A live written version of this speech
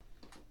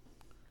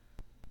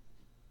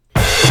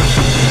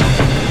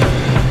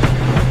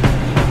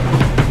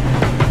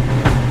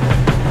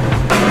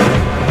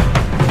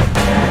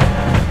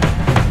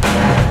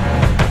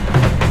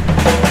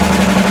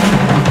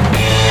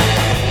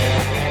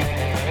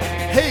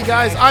Hey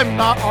guys, I'm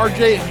not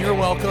RJ and you're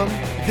welcome.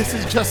 This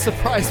is Just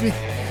Surprise Me.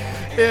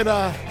 And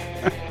I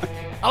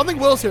don't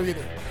think Will's here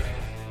either.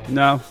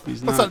 No,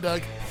 he's not. What's up,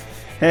 Doug?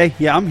 Hey,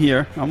 yeah, I'm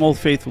here. I'm Old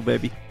Faithful,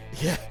 baby.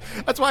 Yeah,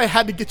 that's why I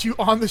had to get you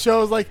on the show.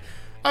 I was like,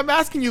 I'm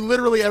asking you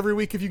literally every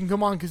week if you can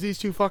come on because these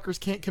two fuckers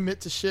can't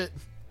commit to shit.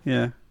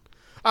 Yeah.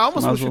 I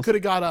almost wish we could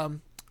have got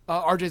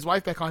RJ's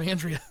wife back on,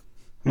 Andrea.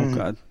 Oh,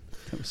 God.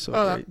 That was so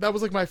great. That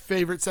was like my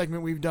favorite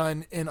segment we've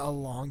done in a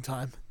long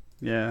time.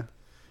 Yeah.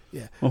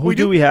 Yeah. Well, who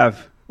do we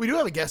have? We do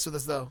have a guest with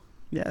us, though.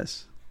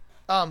 Yes.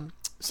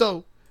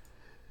 So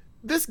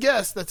this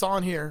guest that's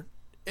on here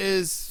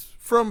is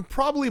from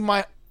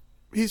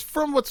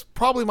what's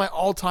probably my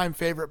all-time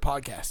favorite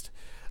podcast.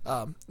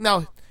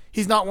 Now,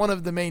 he's not one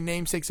of the main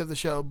namesakes of the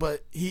show,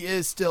 but he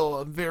is still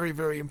a very,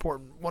 very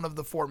important one of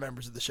the four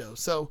members of the show.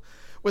 So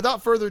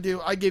without further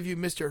ado, I give you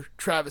Mr.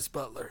 Travis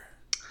Butler.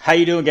 How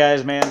you doing,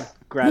 guys, man?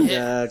 Glad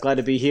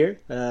to be here.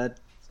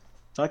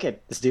 Fuck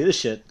it. Let's do this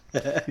shit.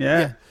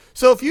 Yeah.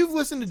 So if you've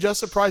listened to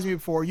Just Surprise Me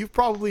before, you've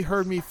probably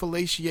heard me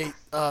fellatiate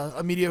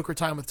A Mediocre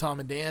Time with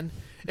Tom and Dan.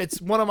 It's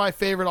one of my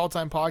favorite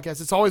all-time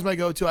podcasts. It's always my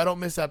go-to. I don't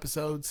miss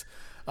episodes.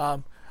 I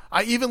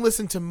even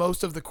listen to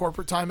most of the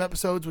Corporate Time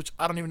episodes, which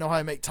I don't even know how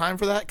I make time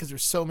for that because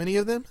there's so many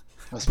of them.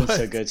 That's been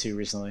so good too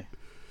recently.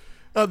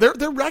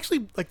 They're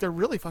actually they're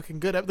really fucking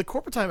good. The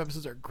Corporate Time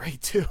episodes are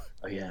great too.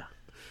 Oh yeah.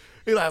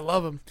 I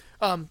love them.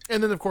 And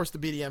then of course the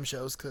BDM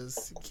shows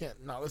because you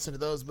can't not listen to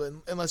those. But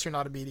unless you're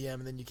not a BDM,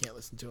 and then you can't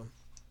listen to them.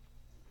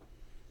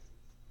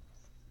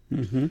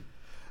 Mm-hmm.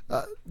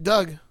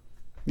 Doug.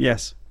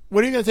 Yes.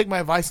 When are you going to take my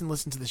advice and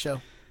listen to the show?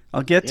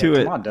 I'll get to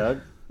it. Come on, Doug.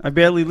 I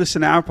barely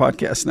listen to our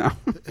podcast now.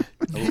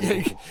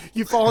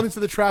 You've fallen into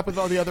the trap with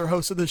all the other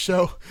hosts of the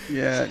show.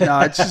 Yeah.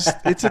 No,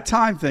 it's a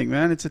time thing,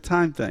 man. It's a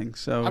time thing.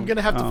 So I'm going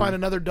to have to find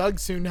another Doug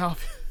soon now.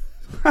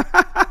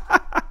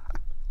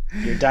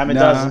 You're a dime a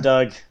dozen,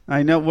 Doug.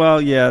 I know.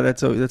 Well, yeah, that's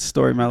the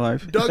story of my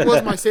life. Doug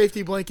was my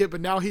safety blanket,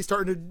 but now he's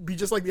starting to be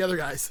just like the other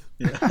guys.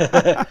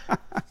 Yeah.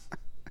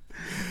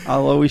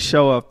 I'll always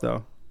show up,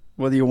 though,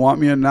 whether you want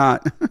me or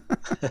not.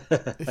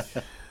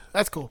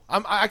 That's cool.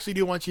 I actually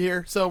do want you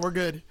here, so we're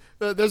good.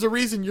 There's a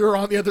reason you're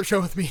on the other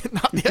show with me and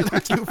not the other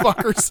two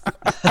fuckers.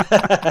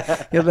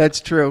 Yeah, that's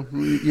true.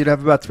 You'd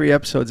have about 3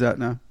 episodes out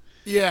now.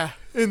 Yeah.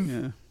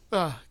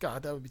 Oh,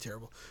 God, that would be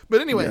terrible. But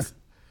anyways,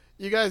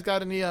 you guys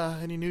got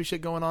any new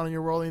shit going on in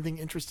your world? Anything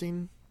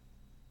interesting?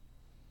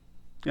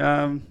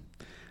 Yeah,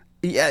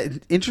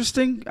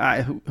 interesting?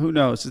 Who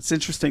knows? It's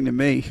interesting to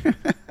me.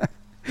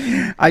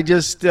 I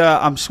just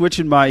I'm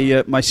switching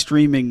my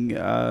streaming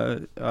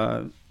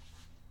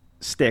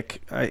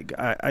stick.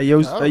 I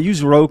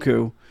use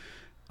Roku,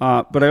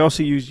 but I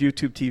also use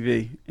YouTube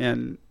TV.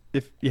 And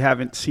if you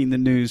haven't seen the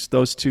news,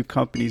 those two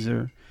companies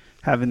are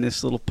having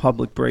this little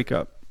public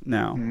breakup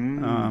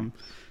now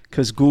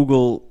because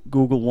Google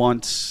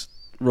wants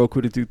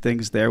Roku to do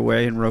things their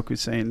way, and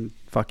Roku's saying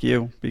fuck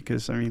you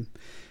because I mean,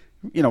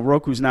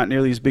 Roku's not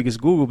nearly as big as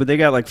Google, but they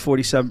got like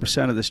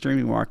 47% of the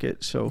streaming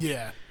market. So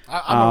yeah.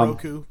 I'm a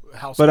Roku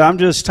household. But I'm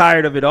just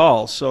tired of it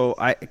all. So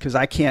because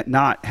I can't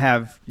not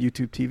have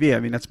YouTube TV. I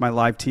mean, that's my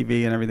live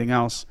TV and everything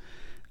else.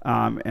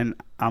 And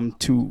I'm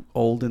too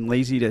old and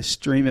lazy to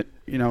stream it,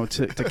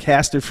 to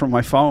cast it from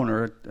my phone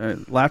or a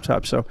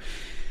laptop. So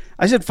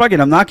I said, fuck it.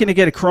 I'm not going to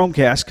get a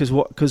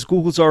Chromecast because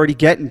Google's already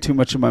getting too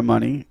much of my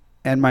money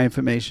and my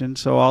information.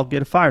 So I'll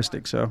get a Fire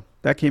Stick. So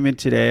that came in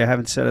today. I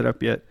haven't set it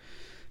up yet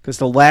because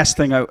the last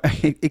thing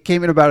it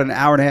came in about an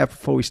hour and a half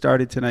before we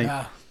started tonight.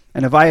 Yeah.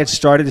 And if I had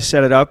started to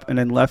set it up and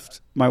then left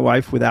my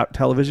wife without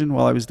television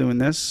while I was doing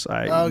this,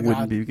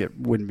 wouldn't be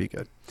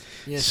good.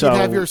 Yeah, she'd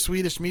have your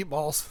Swedish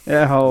meatballs.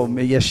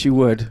 Yes, she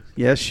would.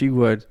 Yes, she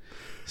would.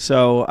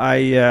 So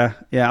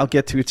I'll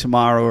get to it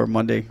tomorrow or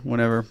Monday,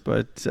 whenever.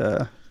 But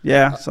so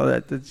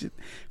that's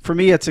for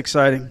me, it's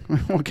exciting.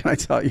 What can I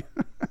tell you?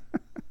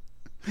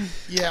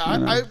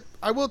 Yeah,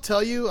 I will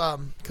tell you,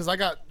 because I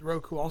got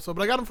Roku also,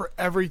 but I got them for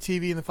every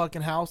TV in the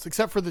fucking house,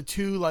 except for the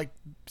two like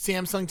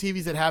Samsung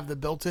TVs that have the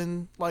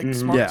built-in like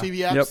smart TV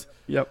apps.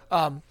 Yep.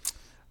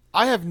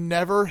 I have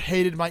never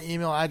hated my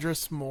email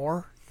address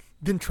more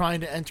than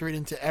trying to enter it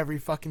into every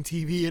fucking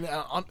TV,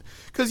 and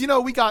because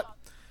we got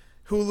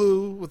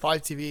Hulu with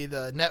live TV,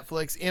 the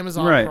Netflix,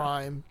 Amazon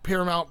Prime,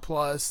 Paramount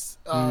Plus,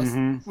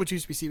 which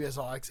used to be CBS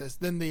All Access,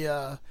 then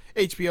the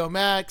HBO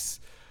Max.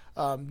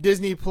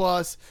 Disney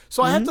Plus.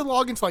 So I have to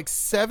log into like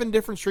 7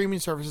 different streaming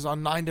services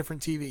on 9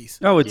 different TVs.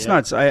 Oh, it's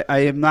nuts. I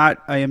am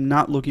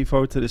not looking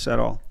forward to this at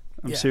all.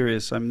 I'm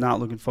serious. I'm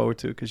not looking forward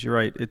to it because you're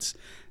right. It's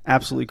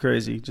absolutely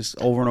crazy, just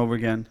over and over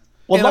again.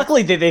 Well,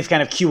 luckily they've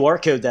kind of QR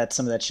code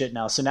some of that shit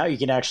now. So now you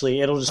can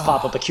it'll just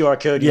pop up a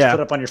QR code. You just put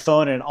it up on your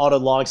phone and it auto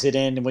logs it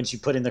in. And once you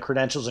put in the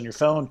credentials on your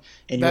phone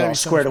and you're all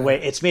squared away,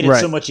 it's made it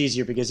so much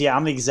easier because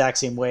I'm the exact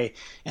same way.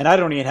 And I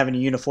don't even have any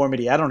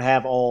uniformity. I don't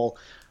have all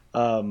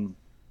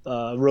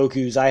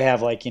Rokus. I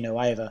have I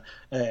have a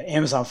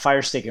Amazon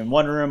Fire Stick in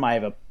one room. I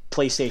have a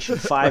PlayStation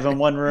 5 in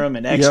one room,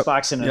 an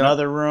Xbox in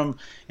another room,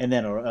 and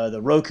then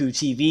the Roku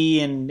TV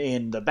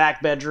in the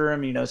back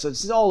bedroom. So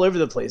it's all over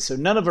the place. So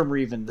none of them are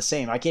even the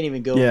same. I can't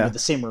even go with the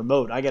same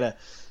remote. I gotta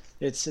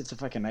It's a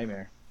fucking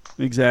nightmare.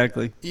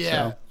 Exactly.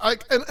 Yeah. So.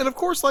 And of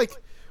course, like,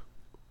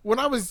 when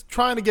I was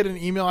trying to get an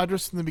email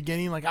address in the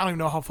beginning, like, I don't even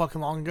know how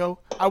fucking long ago,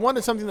 I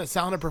wanted something that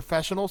sounded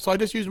professional, so I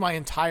just used my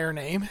entire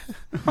name.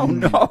 Oh,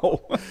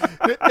 no.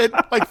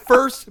 Like,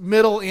 first,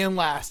 middle, and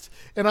last.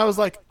 And I was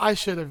like, I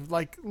should have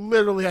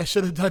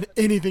done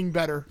anything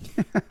better.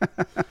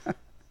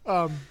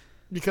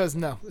 Because,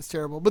 no, it's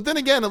terrible. But then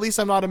again, at least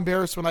I'm not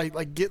embarrassed when I,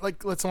 like,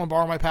 let someone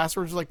borrow my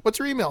password. It's like, what's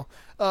your email?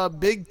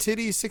 Big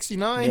Titty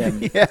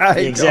 69. Yeah,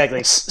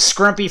 exactly.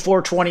 Scrumpy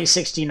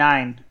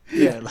 42069.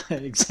 Yeah,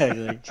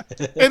 exactly.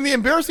 And the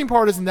embarrassing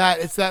part isn't that;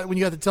 it's that when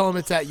you have to tell them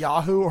it's at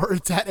Yahoo or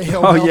it's at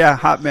AOL. Oh yeah,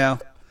 Hotmail.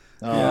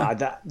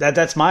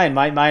 That's mine.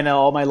 Mine.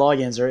 All my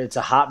logins are. It's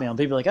a Hotmail. And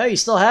people are like, "Oh, you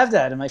still have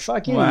that?" I'm like,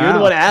 "Fuck you! Wow. You're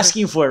the one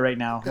asking for it right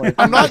now." Like,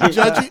 I'm not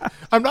judging.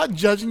 I'm not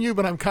judging you,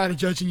 but I'm kind of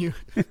judging you.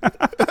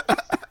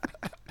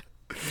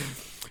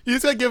 You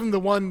just gotta give them the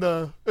one,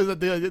 the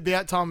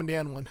at Tom and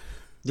Dan one.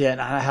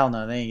 Yeah, hell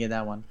no, they ain't get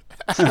that one.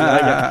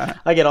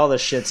 I get all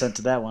this shit sent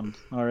to that one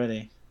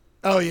already.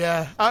 Oh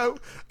yeah,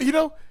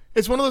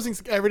 it's one of those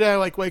things. Every day I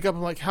like wake up,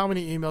 I'm like, how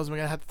many emails am I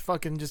gonna have to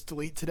fucking just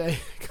delete today?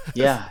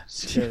 Yeah,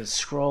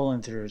 just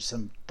scrolling through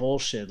some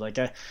bullshit. Like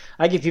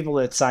I get people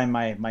that sign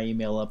my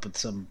email up with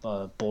some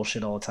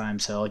bullshit all the time,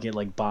 so I'll get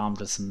like bombed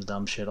with some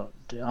dumb shit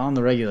on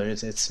the regular.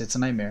 It's a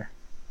nightmare.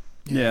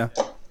 Yeah.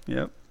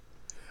 Yep.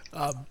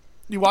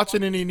 You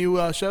watching any new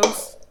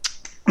shows?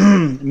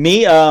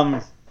 Me,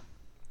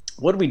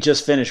 what did we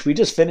just finish? We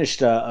just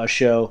finished a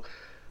show.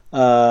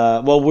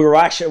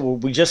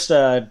 We just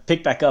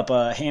picked back up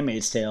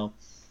Handmaid's Tale,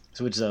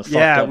 which is a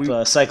fucked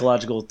up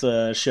psychological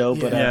show.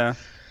 But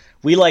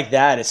we like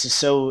that. It's just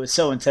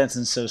so intense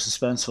and so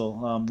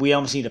suspenseful. We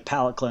almost need a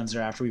palate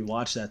cleanser after we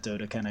watch that though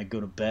to kind of go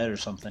to bed or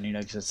something,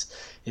 because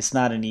it's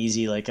not an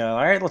easy like. All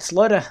right, let's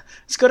go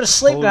to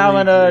sleep now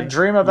and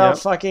dream about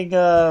fucking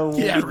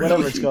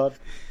whatever it's called.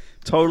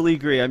 Totally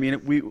agree. I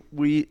mean,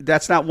 we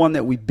that's not one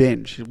that we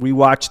binge. We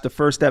watched the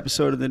first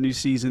episode of the new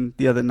season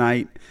the other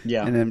night.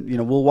 Yeah. And then,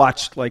 we'll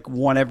watch like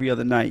one every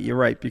other night. You're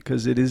right,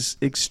 because it is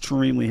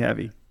extremely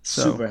heavy.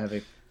 Super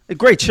heavy. A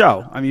great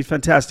show. I mean,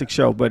 fantastic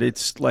show, but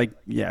it's like,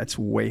 it's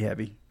way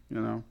heavy,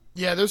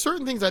 Yeah, there's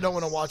certain things I don't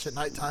want to watch at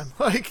nighttime,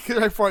 like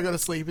right before I go to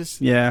sleep. It's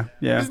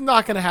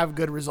not going to have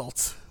good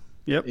results.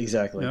 Yep.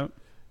 Exactly.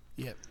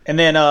 Yep. And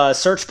then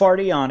Search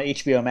Party on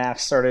HBO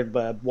Max, started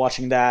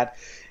watching that.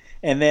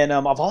 And then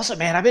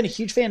I've been a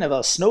huge fan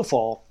of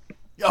Snowfall.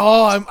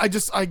 Oh,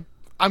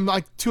 I'm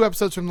like 2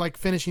 episodes from like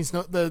finishing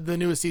the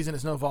newest season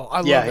of Snowfall. I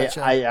love that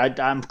show.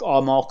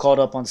 I'm all caught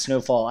up on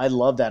Snowfall. I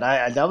love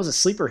that. That was a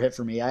sleeper hit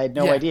for me. I had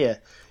no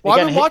idea. Well,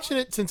 I've been watching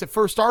it since it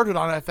first started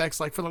on FX,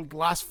 like for the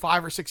last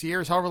 5 or 6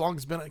 years, however long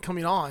it's been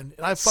coming on,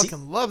 and I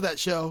fucking love that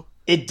show.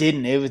 It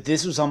didn't.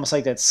 This was almost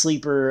like that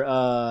sleeper,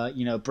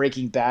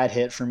 Breaking Bad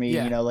hit for me.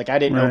 Yeah. Like I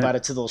didn't know about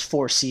it till those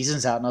 4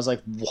 seasons out, and I was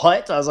like,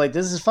 "What?" I was like,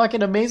 "This is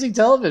fucking amazing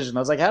television."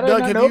 I was like, "How did I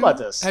not know about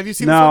this?" Have you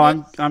seen?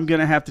 No, I'm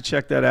gonna have to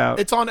check that out.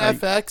 It's on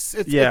FX.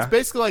 It's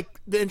basically like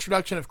the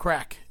introduction of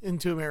crack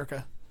into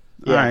America.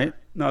 Yeah. All right.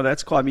 No,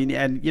 that's cool. I mean,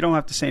 and you don't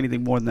have to say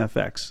anything more than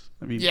FX.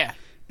 I mean,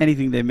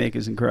 anything they make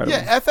is incredible.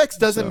 Yeah, FX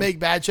doesn't make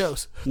bad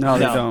shows. No,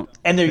 they don't.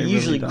 And they're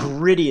usually really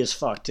gritty as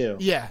fuck too.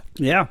 Yeah.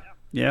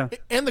 Yeah.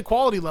 And the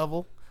quality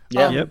level.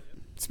 Yeah.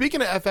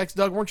 Speaking of FX,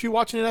 Doug, weren't you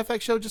watching an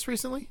FX show just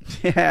recently?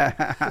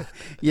 Yeah.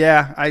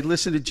 Yeah. I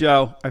listened to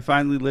Joe. I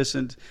finally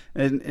listened.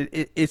 And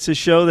it's a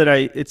show that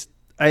I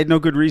had no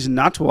good reason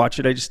not to watch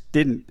it. I just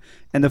didn't.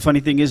 And the funny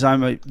thing is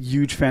I'm a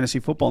huge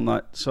fantasy football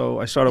nut. So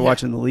I started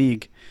watching the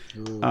league.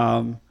 We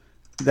got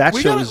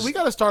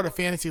to start a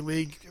fantasy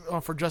league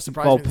for Justin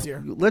Price this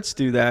year. Let's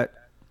do that.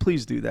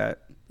 Please do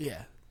that.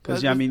 Yeah.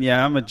 Because,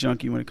 I'm a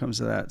junkie when it comes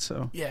to that.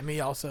 So yeah, me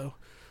also.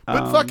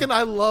 But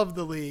I love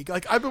the league.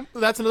 Like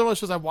that's another one of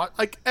the shows I've watched.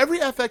 Like every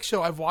FX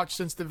show I've watched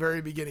since the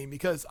very beginning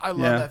because I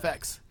love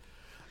FX.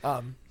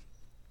 I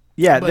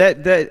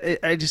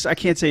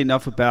can't say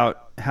enough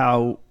about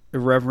how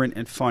irreverent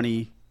and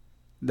funny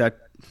that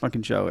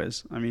fucking show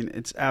is. I mean,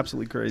 it's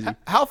absolutely crazy.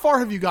 How far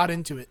have you got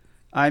into it?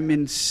 I'm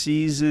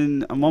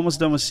almost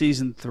done with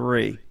season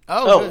 3.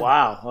 Oh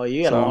wow! Oh,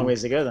 you got a long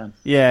ways to go then.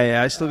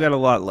 Yeah. I still got a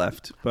lot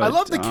left. But I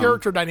love the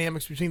character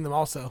dynamics between them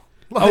also.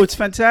 It's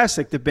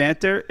fantastic, the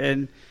banter,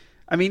 and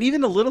I mean even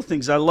the little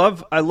things. I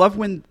love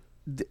when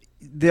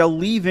they'll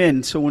leave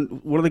in. So when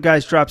one of the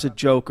guys drops a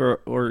joke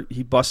or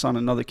he busts on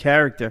another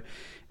character,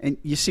 and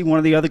you see one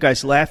of the other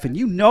guys laughing,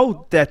 you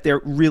know that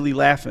they're really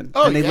laughing,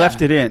 and they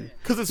left it in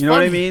because it's funny.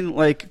 What I mean,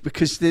 like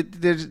because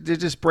they're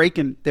just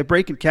breaking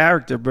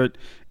character, but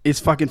it's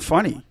fucking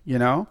funny,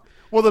 Well,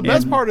 the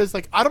best part is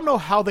like I don't know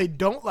how they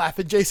don't laugh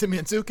at Jason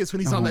Mantzoukas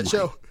when he's on that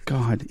show.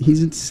 God,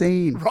 he's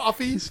insane.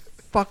 Rafi's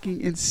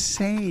fucking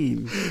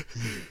insane.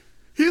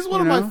 He's one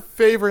of my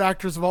favorite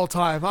actors of all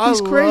time. He's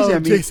crazy.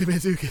 Jason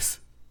Mantzoukas.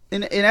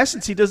 In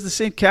essence, he does the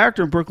same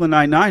character in Brooklyn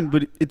Nine-Nine,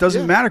 but it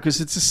doesn't matter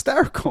because it's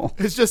hysterical.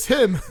 It's just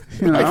him.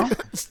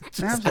 It's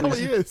just how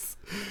he is.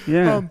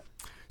 Yeah.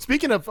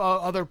 Speaking of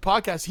other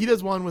podcasts, he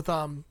does one with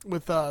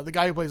the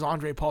guy who plays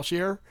Andre, Paul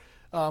Scheer.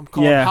 called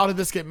 "How Did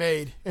This Get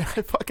Made?" And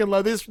I fucking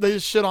love this. They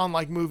just shit on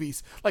like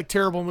movies, like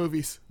terrible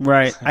movies.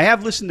 Right. I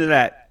have listened to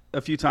that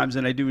a few times,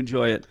 and I do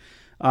enjoy it.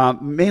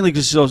 Mainly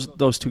because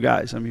those two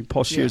guys. I mean,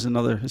 Paul Scheer's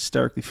another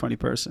hysterically funny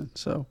person.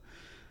 So,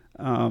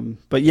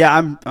 but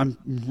yeah, I'm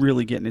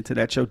really getting into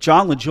that show.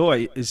 John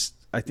LaJoy is,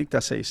 I think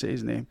that's how you say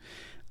his name.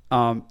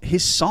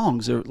 His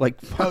songs are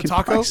like fucking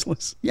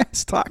priceless.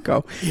 Yes,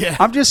 Taco. Yeah.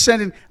 I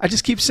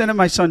just keep sending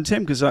my son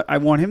Tim because I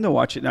want him to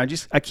watch it,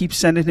 and I keep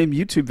sending him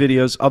YouTube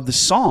videos of the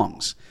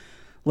songs,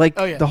 like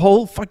the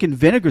whole fucking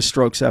Vinegar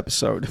Strokes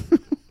episode.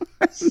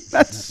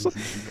 That's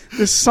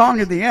the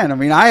song at the end. I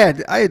mean, I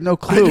had no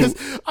clue.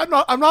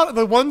 I'm not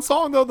the one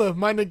song though. The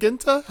My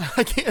Naginta.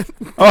 I can't.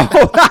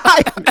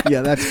 Oh,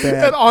 yeah, that's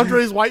bad. And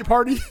Andre's White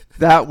Party.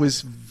 That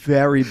was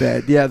very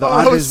bad. Yeah, the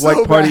Andre's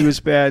White Party was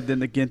bad. Then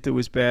the Ginta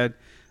was bad.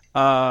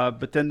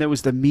 But then there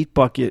was the Meat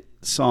Bucket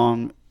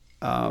song.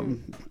 Yoba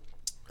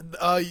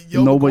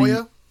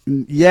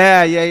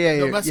Yeah.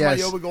 Don't mess with my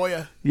Yoba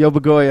Goya.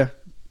 Yoba Goya.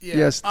 Yeah.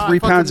 Yes, 3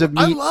 pounds of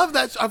meat. I love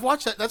that. I've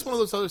watched that. That's one of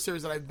those other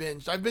series that I've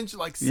binged. I've binged it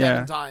like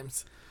 7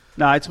 times.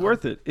 No, it's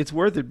worth it. It's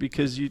worth it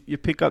because you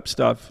pick up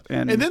stuff.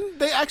 And then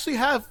they actually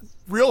have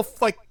real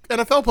like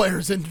NFL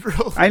players in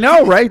real. I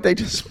know, right? They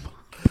just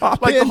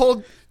pop like in. The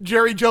whole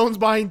Jerry Jones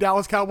buying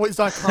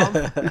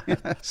DallasCowboys.com.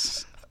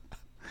 Yes.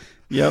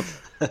 Yep.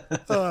 And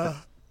the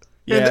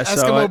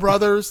Eskimo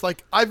Brothers.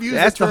 Like I've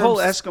used the whole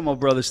Eskimo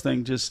Brothers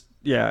thing.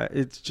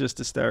 It's just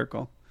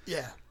hysterical.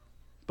 Yeah.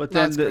 But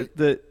then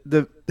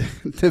the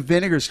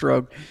Vinegar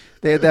Stroke,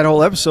 they had that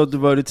whole episode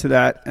devoted to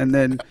that. And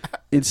then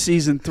in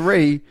season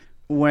 3,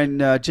 when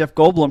Jeff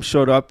Goldblum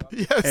showed up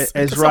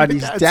as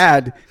Rodney's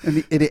dad,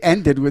 and it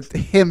ended with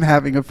him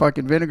having a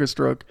fucking vinegar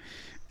stroke.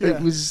 Yeah.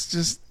 It was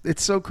just,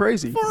 it's so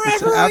crazy.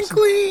 Forever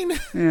unclean.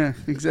 Yeah,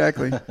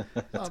 exactly.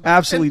 It's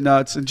absolutely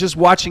nuts. And just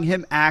watching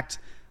him act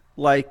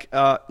like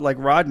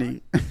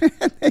Rodney.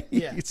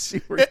 You can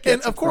see where he gets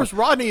and of course,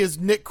 Rodney is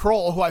Nick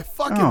Kroll, who I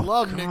fucking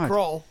love. God. Nick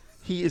Kroll.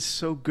 He is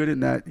so good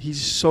in that.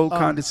 He's so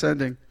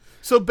condescending.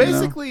 So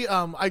basically,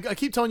 I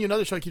keep telling you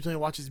another show I keep telling you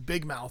to watch is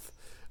Big Mouth.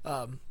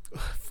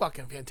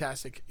 Fucking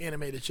fantastic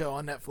animated show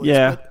on Netflix.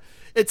 Yeah. But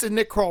it's a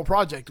Nick Kroll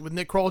project with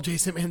Nick Kroll,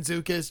 Jason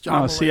Mantzoukas,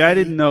 John Mulaney, see, I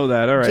didn't know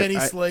that. All right. Jenny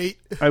Slate.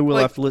 I will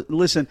have to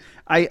listen.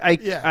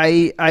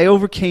 I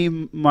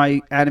overcame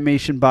my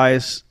animation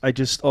bias. I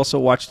just also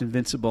watched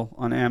Invincible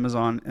on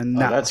Amazon, and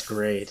that's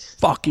great.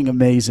 Fucking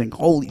amazing.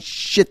 Holy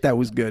shit, that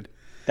was good.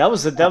 That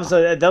was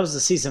the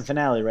season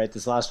finale, right?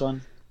 This last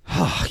one.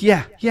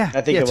 Yeah.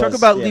 I think talk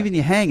about leaving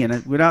you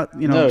hanging without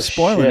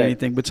spoiling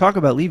anything, but talk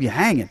about leave you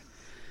hanging.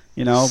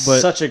 But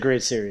such a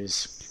great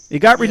series. It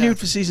got renewed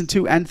for season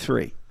 2 and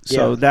 3,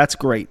 so that's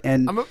great.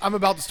 And I'm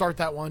about to start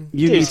that one.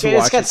 You need to watch it.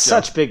 It's got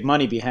such big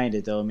money behind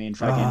it, though. I mean,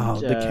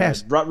 fucking the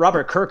cast.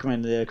 Robert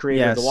Kirkman, the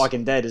creator of The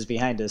Walking Dead, is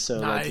behind us.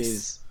 So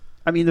nice.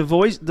 I mean, the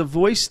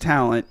voice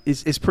talent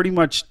is pretty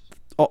much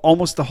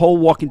almost the whole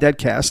Walking Dead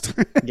cast.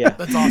 Yeah,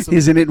 that's awesome.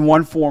 Is in it in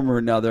one form or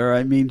another.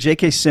 I mean,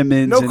 J.K.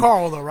 Simmons. No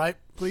Carl though, right?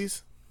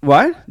 Please.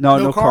 What?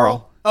 No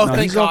Carl. Oh, no,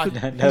 thank God.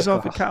 He's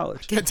off at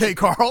college. Can't take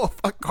Carl.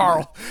 Fuck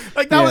Carl.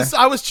 Like that was.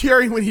 I was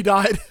cheering when he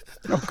died.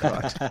 Oh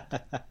God.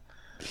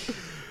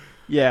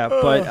 Yeah,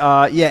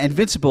 but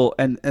Invincible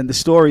and the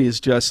story is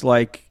just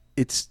like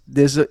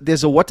there's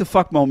a what the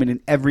fuck moment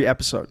in every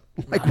episode.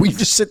 Like we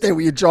just sit there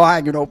with your jaw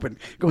hanging open,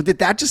 going, did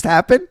that just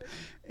happen?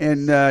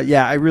 And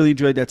I really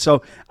enjoyed that.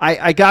 So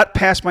I got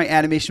past my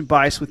animation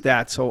bias with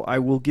that. So I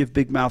will give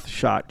Big Mouth a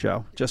shot,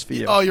 Joe, just for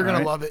you. Oh, you're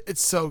gonna love it.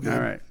 It's so good. All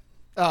right.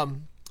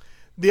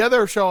 The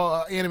other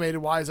show,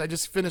 animated wise, I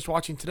just finished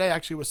watching today.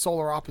 Actually, was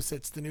Solar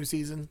Opposites, the new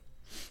season.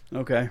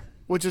 Okay.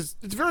 It's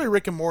very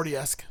Rick and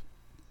Morty-esque.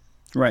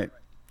 Right.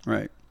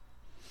 That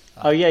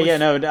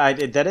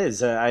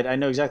is. I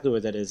know exactly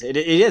what that is. It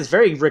is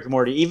very Rick and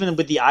Morty, even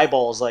with the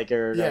eyeballs, are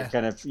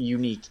kind of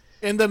unique.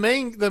 And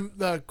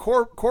the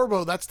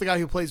Corbo, that's the guy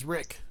who plays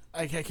Rick.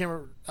 I can't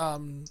remember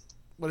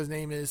what his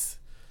name is.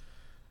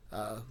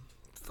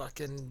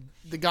 Fucking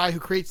the guy who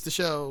creates the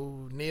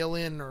show,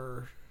 Neilin,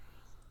 or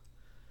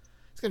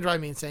it's gonna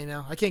drive me insane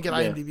now. I can't get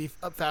IMDb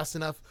up fast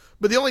enough.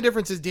 But the only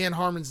difference is Dan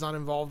Harmon's not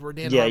involved, where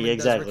Dan Harmon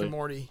does Rick and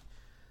Morty.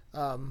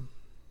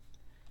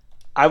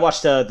 I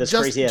watched this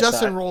crazy ass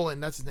Justin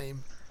Roiland, that's his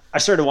name. I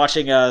started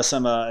watching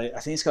some. I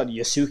think it's called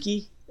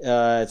Yasuki.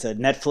 It's a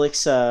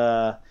Netflix.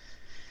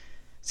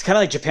 It's kind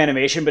of like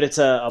Japanimation, but it's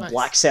a nice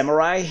black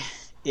samurai.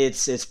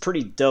 It's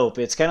pretty dope.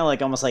 It's kind of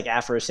like almost like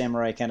Afro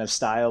Samurai kind of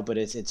style, but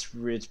it's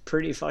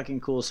pretty fucking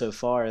cool so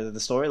far. The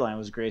storyline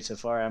was great so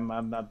far. I'm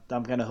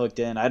kind of hooked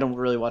in. I don't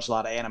really watch a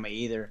lot of anime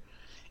either,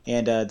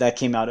 and that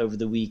came out over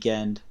the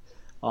weekend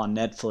on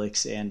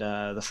Netflix, and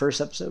the first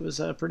episode was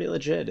pretty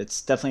legit.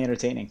 It's definitely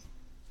entertaining.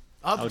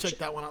 I'll have to check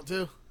that one out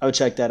too. I would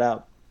check that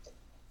out.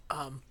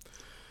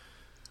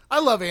 I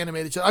love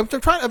animated shows. I've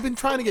been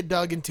trying to get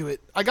Doug into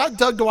it. I got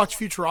Doug to watch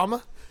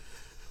Futurama,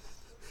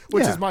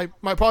 which is my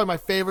probably my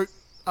favorite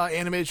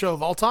animated show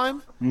of all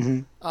time.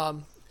 Mm-hmm.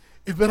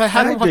 But I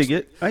hadn't watched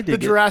the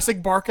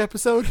Jurassic Park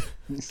episode.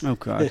 Oh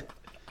God.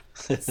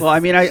 Well,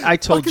 I mean, I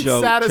told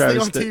Joe saddest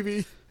Travis thing on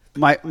TV.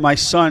 My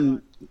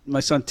son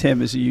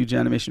Tim is a huge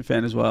animation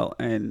fan as well,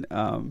 and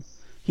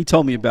he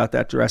told me about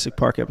that Jurassic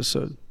Park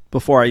episode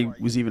before I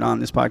was even on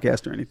this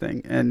podcast or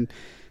anything. And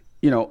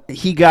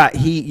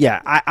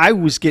I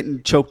was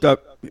getting choked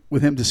up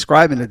with him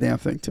describing the damn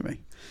thing to me.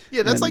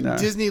 Yeah, that's like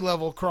Disney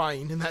level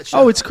crying in that show.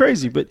 Oh, it's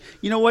crazy, but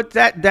you know what?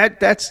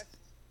 That's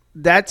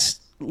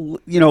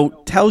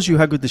tells you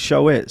how good the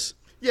show is.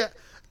 Yeah,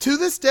 to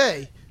this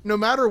day, no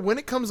matter when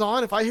it comes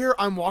on, if I hear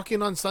I'm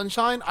Walking on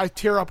Sunshine, I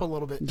tear up a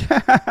little bit.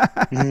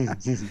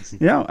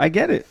 Yeah, I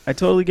get it. I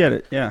totally get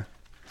it. Yeah.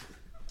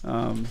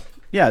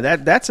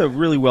 That's a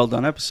really well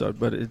done episode,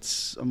 but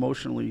it's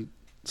emotionally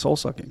soul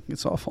sucking.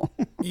 It's awful.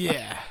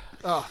 Yeah.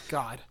 Oh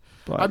God.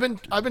 But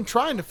I've been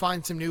trying to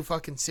find some new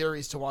fucking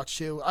series to watch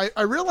too.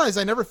 I realized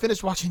I never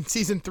finished watching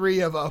season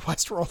 3 of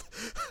Westworld.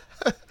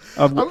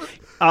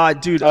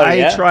 Dude,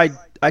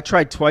 I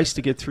tried twice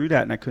to get through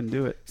that and I couldn't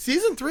do it.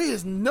 Season 3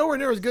 is nowhere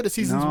near as good as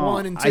seasons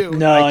 1 and 2.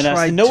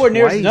 Nowhere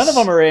near. None of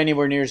them are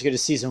anywhere near as good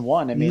as season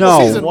 1. I mean,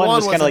 season 1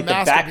 was kind of like the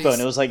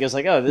backbone. It was like,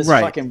 oh, this is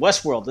fucking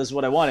Westworld. This is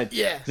what I wanted.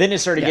 Yeah. Then it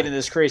started getting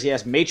this crazy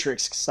ass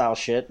Matrix style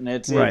shit, and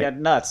it got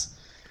nuts.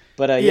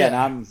 But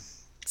I'm.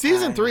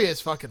 Season 3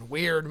 is fucking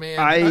weird, man.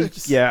 I'm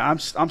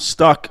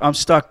stuck. I'm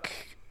stuck.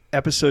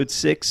 Episode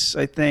 6,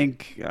 I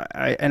think.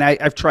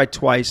 I've tried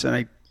twice,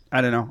 and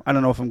I don't know. I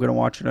don't know if I'm going to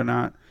watch it or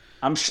not.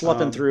 I'm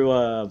schlepping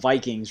through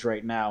Vikings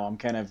right now. I'm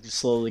kind of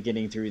slowly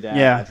getting through that.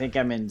 Yeah. I think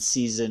I'm in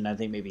season,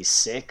 maybe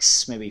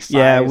 6, maybe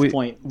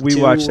 5.2 we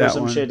watched that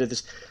some one. Shit.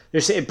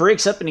 It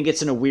breaks up and it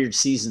gets into weird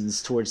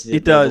seasons towards the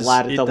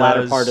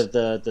latter part of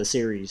the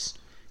series.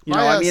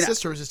 My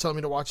sister was just telling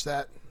me to watch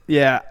that.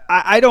 Yeah,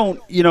 I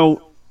don't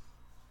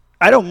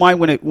mind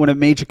when a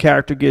major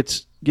character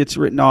gets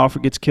written off or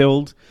gets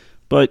killed,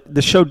 but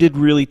the show did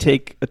really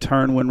take a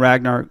turn when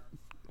Ragnar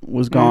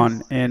was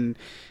gone, and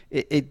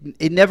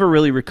it never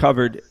really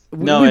recovered.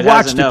 We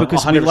watched it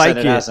because we like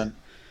it.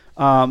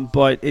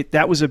 But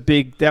that was a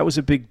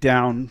big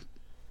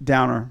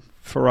downer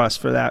for us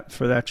for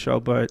that show.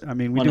 But I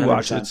mean, we 100%. Do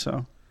watch it,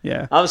 so.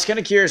 Yeah, I was kind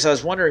of curious. I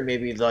was wondering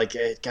maybe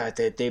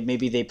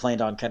they planned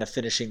on kind of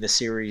finishing the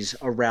series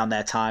around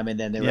that time, and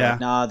then they were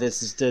like, "Nah,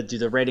 this is do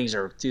the ratings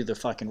are through the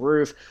fucking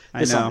roof.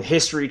 This is on the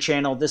History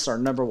Channel. This is our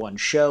 #1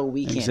 show.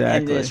 We can't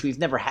end this. We've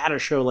never had a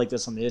show like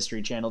this on the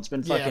History Channel. It's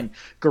been fucking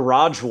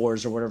Garage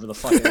Wars or whatever the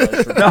fuck it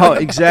was." No,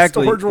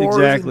 exactly,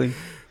 exactly.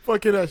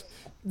 Fucking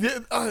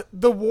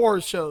the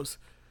wars shows.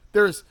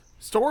 There's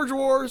Storage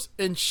Wars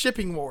and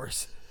Shipping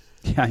Wars.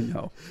 Yeah, I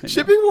know.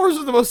 Shipping Wars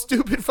is the most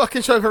stupid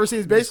fucking show I've ever seen.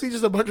 It's basically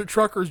just a bunch of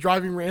truckers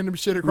driving random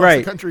shit across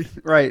the country.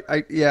 Right.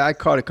 I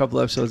caught a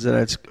couple episodes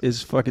that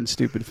is fucking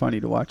stupid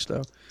funny to watch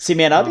though. See,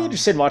 man, I'll be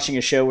interested in watching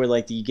a show where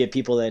like you get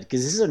people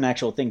because this is an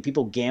actual thing.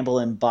 People gamble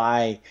and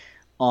buy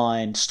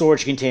on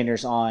storage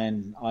containers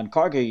on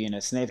cargo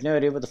units, and they have no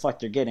idea what the fuck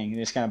they're getting.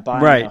 You're just kind of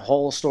buying a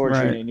whole storage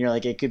unit, and you're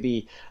like, it could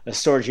be a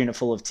storage unit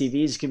full of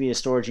TVs, it could be a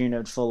storage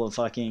unit full of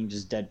fucking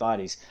just dead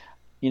bodies.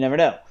 You never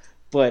know.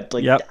 But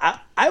like,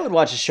 I would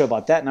watch a show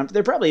about that, and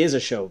there probably is a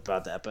show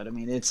about that. But I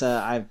mean, it's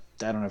I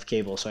don't have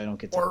cable, so I don't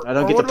get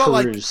to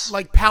peruse.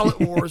 Like pallet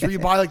wars, where you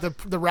buy like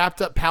the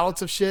wrapped up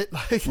pallets of shit.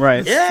 Like,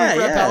 right?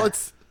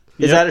 Pallets.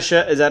 Is that a show?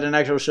 Is that an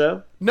actual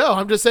show? No,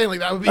 I'm just saying like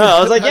that would be. Oh, I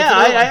was like,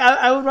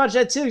 I would watch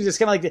that too. It's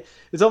kind of like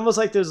it's almost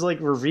like those like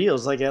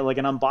reveals, like an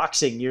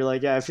unboxing. You're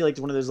like, I feel like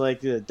one of those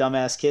like the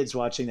dumbass kids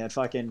watching that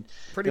fucking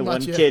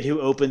one kid who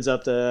opens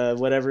up the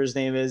whatever his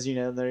name is.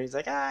 He's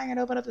like, I'm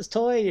gonna open up this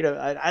toy.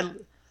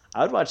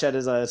 I would watch that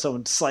as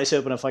someone slice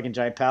open a fucking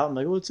giant pallet. I'm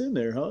like, what's in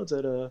there? Huh? Is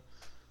that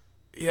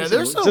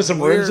there's some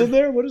worms in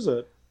there? What is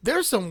it?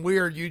 There's some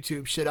weird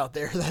YouTube shit out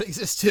there that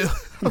exists too.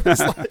 I'm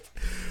just like,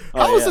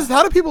 how is this?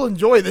 How do people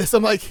enjoy this?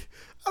 I'm like,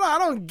 I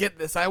don't get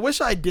this. I wish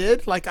I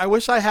did. Like, I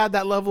wish I had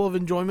that level of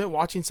enjoyment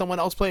watching someone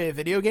else play a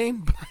video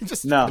game. But I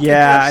just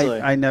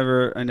I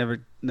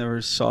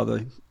never saw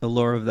the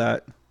allure of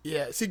that.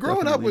 Yeah. See,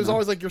 growing up was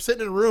always like you're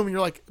sitting in a room and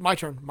you're like, my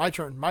turn.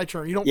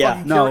 You don't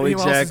fucking care what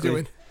anyone else is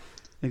doing.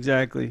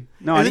 Exactly.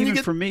 No, and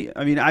even for me,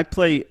 I mean, I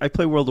play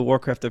World of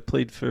Warcraft. I've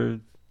played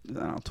for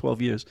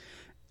 12 years,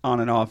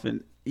 on and off,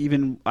 and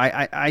even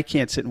I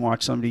can't sit and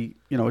watch somebody,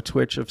 a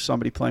Twitch of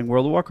somebody playing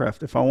World of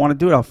Warcraft. If I want to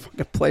do it, I'll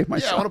fucking play it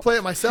myself. Yeah, I want to play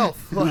it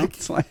myself. Like,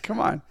 it's like, come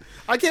on.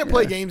 I can't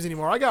play games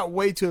anymore. I got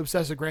way too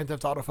obsessed with Grand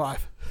Theft Auto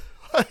 5.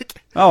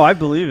 I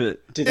believe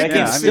it. Dude, that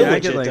game's still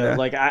legit, though.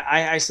 Like,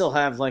 I still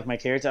have, like, my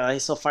character. I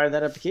still fire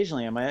that up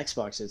occasionally on my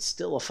Xbox. It's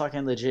still a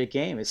fucking legit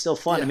game. It's still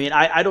fun. Yeah. I mean,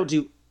 I don't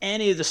do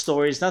any of the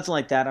stories, nothing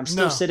like that. I'm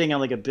still sitting on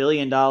like $1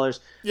 billion.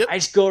 Yep. I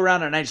just go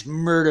around and I just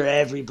murder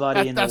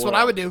everybody in the world. That's what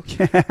I would do.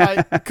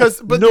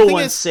 But no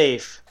one's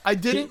safe. I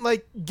didn't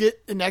get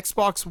an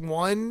Xbox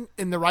One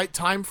in the right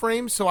time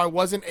frame, so I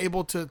wasn't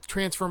able to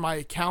transfer my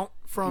account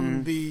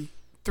from the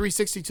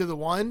 360 to the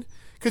One,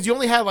 because you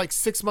only had like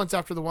 6 months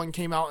after the One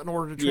came out in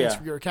order to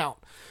transfer your account.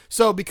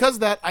 So because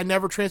of that, I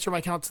never transferred my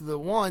account to the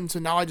One, so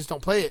now I just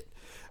don't play it.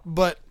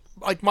 But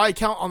like my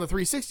account on the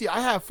 360, I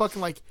have fucking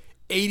like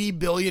 $80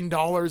 billion,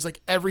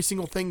 like every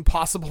single thing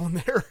possible in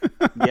there.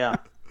 Yeah.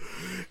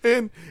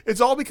 And it's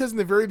all because in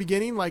the very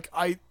beginning, like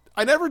I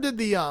never did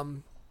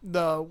the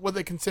what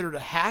they considered a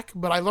hack,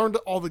 but I learned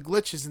all the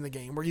glitches in the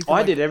game where you.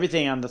 I did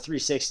everything on the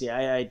 360.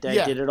 I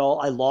did it all.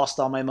 I lost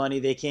all my money.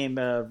 They came,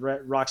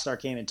 Rockstar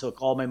came and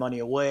took all my money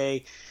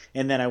away,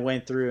 and then I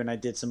went through and I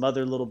did some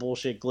other little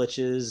bullshit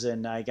glitches,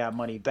 and I got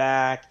money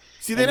back.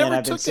 See, they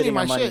never took any of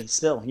my money shit.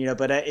 Still,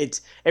 but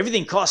it's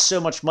everything costs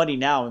so much money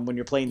now, and when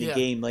you're playing the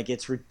game, like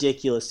it's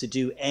ridiculous to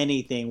do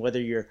anything.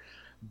 Whether you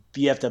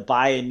have to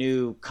buy a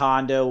new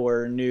condo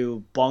or a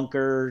new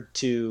bunker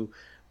to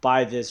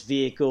buy this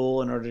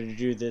vehicle in order to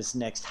do this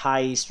next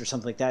heist or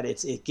something like that.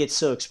 It gets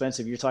so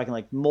expensive. You're talking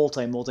like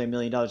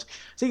multi-million dollars.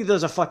 I think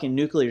there's a fucking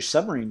nuclear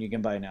submarine you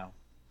can buy now.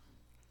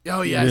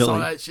 Oh yeah, really? I saw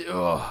that shit.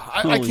 Oh,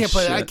 I can't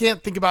play that. I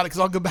can't think about it because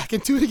I'll go back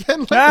into it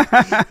again.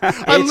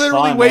 I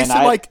literally wasted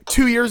like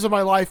 2 years of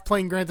my life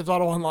playing Grand Theft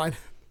Auto Online.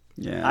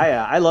 Yeah,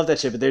 I love that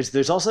shit. But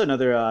there's also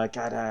another I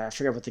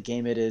forget what the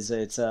game it is.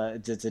 It's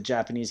a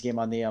Japanese game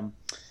on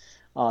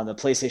the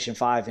PlayStation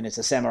 5, and it's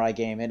a samurai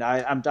game, and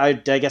I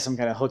guess I'm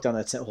kind of hooked on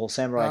that whole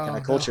samurai kind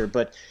of culture,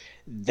 but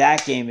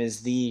that game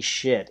is the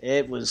shit.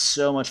 It was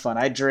so much fun.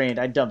 I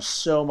dumped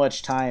so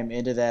much time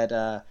into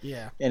that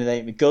into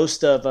that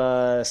Ghost of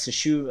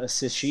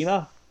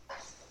Tsushima.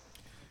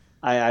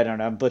 I don't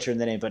know, I'm butchering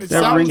the name, but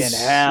fucking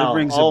hell. It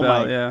rings oh a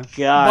bell, my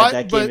god,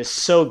 that game is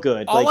so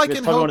good. Like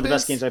it's probably one of the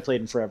best games I played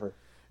in forever.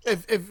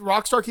 If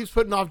Rockstar keeps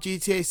putting off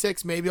GTA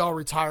 6, maybe I'll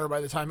retire by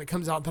the time it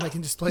comes out. Then I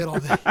can just play it all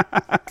day.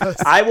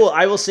 I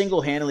will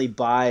single-handedly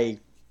buy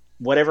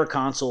whatever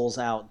console's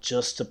out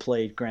just to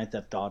play Grand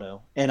Theft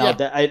Auto, and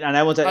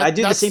I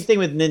do the same thing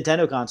with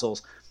Nintendo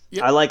consoles.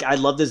 Yep. I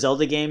love the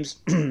Zelda games.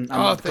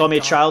 Call me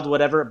a child,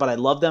 whatever, but I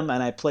love them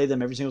and I play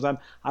them every single time.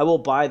 I will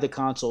buy the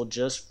console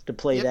just to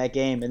play that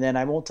game, and then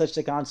I won't touch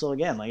the console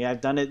again. Like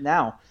I've done it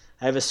now.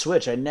 I have a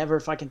Switch. I never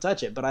fucking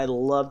touch it, but I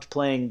loved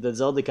playing the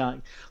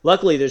Zelda.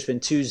 Luckily, there's been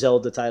 2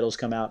 Zelda titles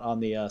come out on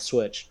the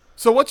Switch.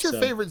 So, what's your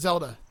favorite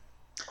Zelda?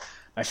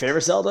 My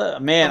favorite Zelda,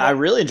 man, I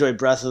really enjoyed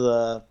Breath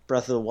of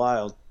the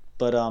Wild,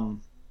 but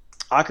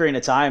Ocarina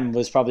of Time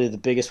was probably the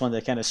biggest one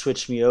that kind of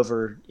switched me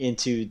over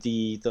into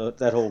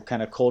that whole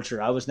kind of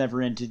culture. I was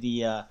never into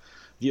the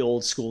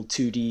old school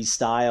 2D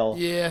style.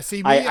 Yeah,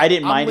 see, I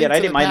didn't mind it. I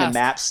didn't mind the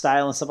map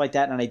style and stuff like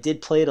that, and I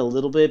did play it a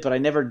little bit, but I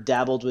never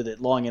dabbled with it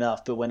long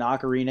enough. But when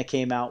Ocarina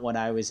came out when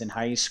I was in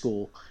high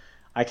school,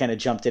 I kind of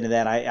jumped into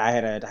that. I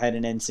had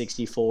an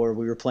N64.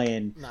 We were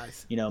playing,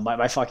 nice.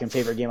 My fucking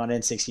favorite game on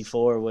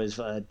N64 was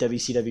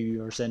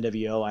WCW versus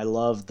NWO. I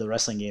loved the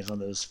wrestling games on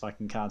those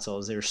fucking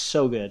consoles. They were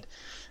so good.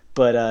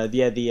 But the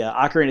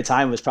Ocarina of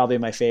Time was probably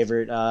my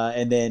favorite,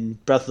 and then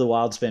Breath of the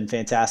Wild's been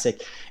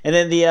fantastic. And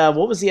then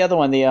what was the other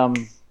one?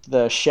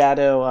 The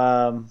Shadow.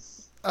 I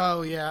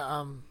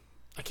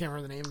can't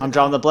remember the name. I'm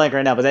drawing the blank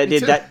right now, but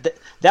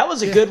that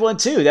was a good one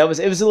too. It was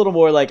a little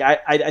more like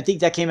I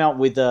think that came out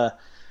with the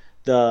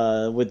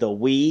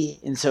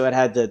Wii, and so it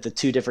had the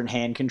 2 different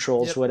hand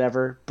controls,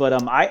 whatever.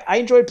 But I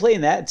enjoyed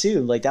playing that too.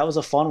 Like that was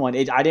a fun one.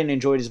 I didn't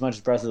enjoy it as much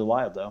as Breath of the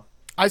Wild though.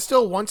 I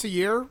still once a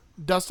year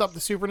dust up the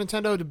Super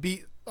Nintendo to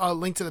beat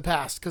Link to the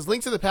Past, because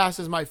Link to the Past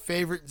is my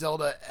favorite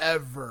Zelda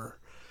ever.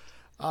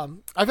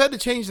 I've had to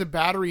change the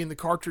battery in the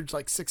cartridge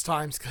like 6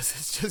 times because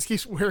it just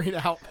keeps wearing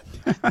out.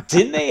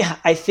 Didn't they?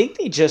 I think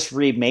they just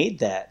remade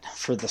that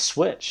for the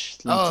Switch.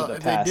 Link to the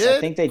Past. They did? I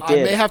think they did.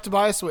 I may have to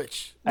buy a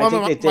Switch. I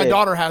think they did. My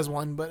daughter has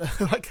one, but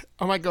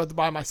I might go have to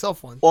buy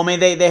myself one. Well, I mean,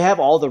 they have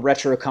all the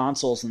retro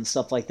consoles and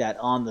stuff like that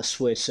on the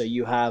Switch, so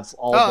you have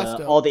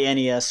all the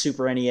NES,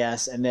 Super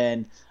NES, and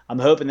then I'm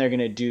hoping they're going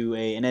to do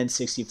an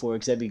N64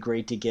 because that'd be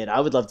great to get. I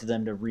would love for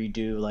them to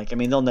redo,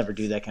 they'll never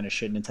do that kind of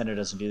shit. Nintendo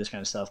doesn't do this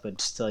kind of stuff, but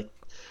just to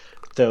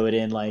throw it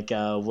in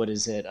what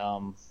is it?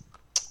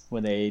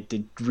 When they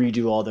did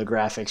redo all the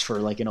graphics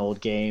for an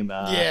old game.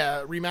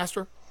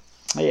 Remaster?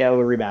 Yeah, a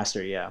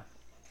remaster, yeah.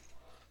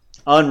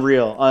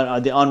 Unreal,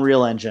 the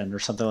Unreal Engine or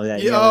something like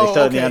that. They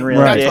throw in the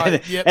Unreal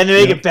Engine, and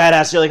they make it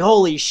badass. You're like,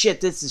 holy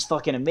shit, this is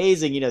fucking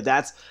amazing.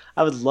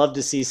 I would love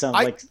to see some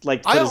put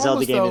a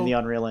Zelda game in the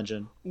Unreal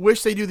Engine.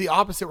 Wish they do the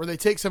opposite, where they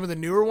take some of the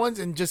newer ones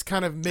and just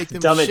kind of make them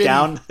dumb shitty. It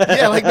down.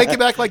 Make it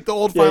back like the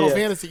old Final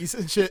Fantasies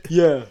and shit.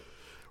 Yeah.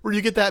 Where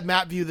you get that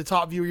map view, the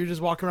top view, where you're just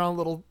walking around a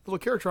little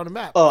character on a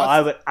map. Oh,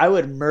 I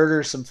would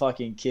murder some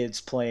fucking kids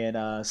playing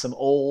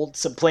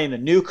playing the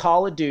new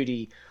Call of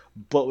Duty,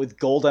 but with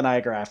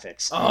GoldenEye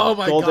graphics. Oh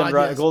my god,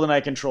 yes.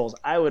 GoldenEye controls.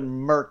 I would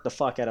murk the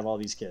fuck out of all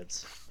these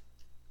kids.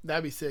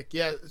 That'd be sick.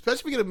 Yeah, especially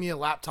if we get me a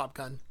laptop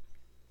gun.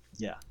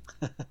 Yeah.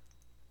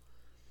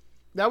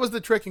 That was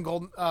the trick in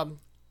GoldenEye.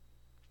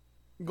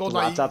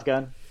 Laptop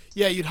gun.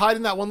 Yeah, you'd hide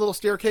in that one little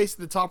staircase at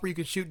the top where you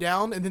could shoot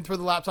down, and then throw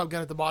the laptop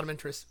gun at the bottom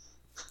entrance.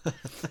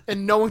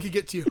 And no one could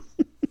get to you.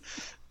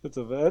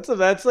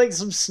 That's like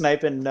some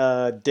sniping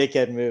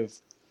dickhead move.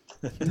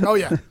 Oh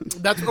yeah,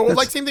 that's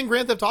like same thing.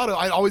 Grand Theft Auto.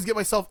 I'd always get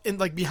myself in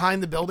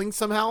behind the building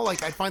somehow.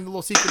 I'd find the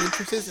little secret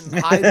entrances and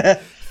hide,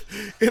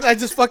 and I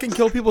just fucking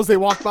kill people as they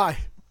walk by.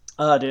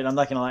 Oh, dude, I'm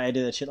not gonna lie, I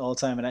do that shit all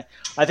the time, and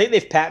I think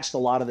they've patched a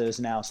lot of those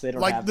now, so they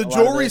don't have the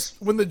jewelry.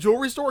 When the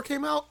jewelry store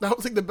came out, that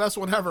was the best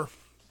one ever.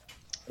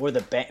 Or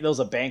the bank. There was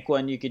a bank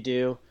one you could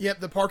do. Yep,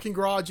 the parking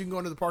garage. You can go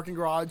into the parking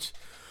garage.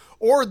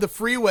 or the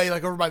freeway,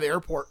 like over by the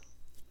airport.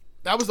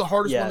 That was the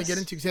hardest one to get Yes.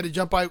 into because you had to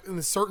jump out in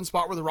a certain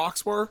spot where the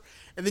rocks were,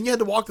 and then you had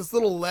to walk this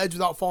little ledge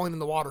without falling in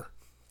the water.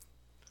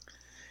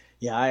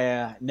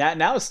 Yeah,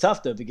 now it's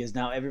tough though because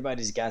now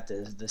everybody's got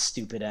the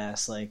stupid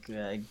ass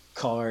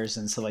cars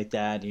and stuff like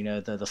that. You know,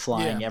 the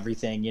flying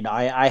everything. You know,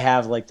 I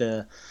have like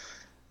the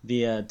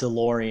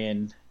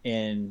DeLorean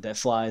and that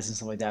flies and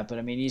stuff like that. But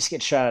I mean, you just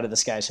get shot out of the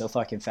sky so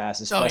fucking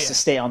fast. It's best to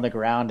stay on the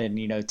ground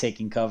and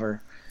taking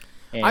cover.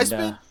 And, I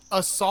spent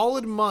a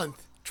solid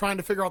month trying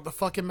to figure out the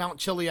fucking Mount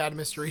Chiliad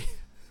mystery.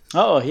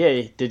 Oh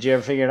yeah, did you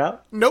ever figure it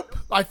out? Nope.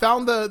 I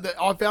found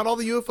I found all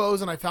the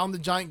UFOs and I found the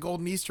giant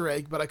golden Easter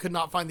egg, but I could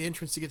not find the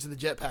entrance to get to the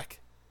jetpack.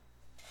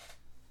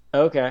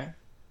 Okay.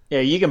 Yeah,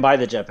 you can buy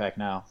the jetpack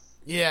now.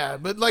 Yeah,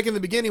 but like in the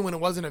beginning when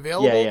it wasn't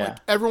available, like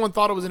everyone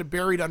thought it was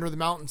buried under the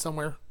mountain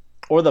somewhere.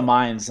 Or the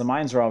mines. The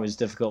mines were always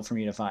difficult for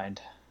me to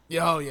find.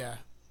 Yeah, oh yeah.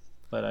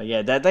 But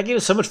that game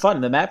was so much fun.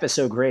 The map is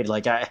so great.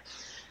 Like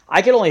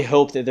I can only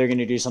hope that they're going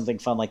to do something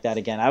fun like that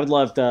again. I would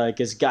love to,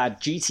 because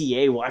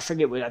GTA, well, I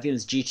forget what, I think it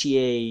was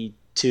GTA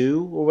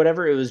 2 or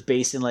whatever. It was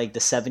based in like the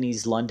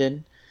 70s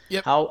London.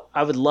 Yep. How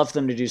I would love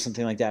them to do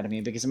something like that. I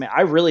mean, because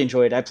I really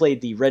enjoyed it. I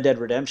played the Red Dead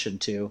Redemption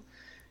 2.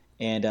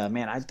 And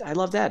man, I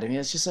love that. I mean,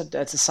 it's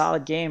a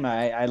solid game.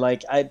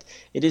 It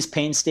is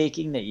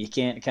painstaking that you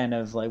can't kind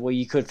of like, well,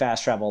 you could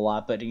fast travel a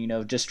lot, but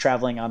just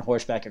traveling on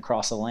horseback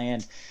across the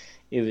land,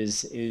 it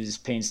was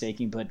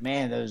painstaking. But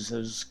man,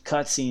 those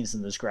cutscenes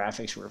and those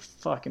graphics were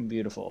fucking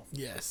beautiful.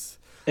 Yes.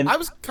 And I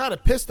was kind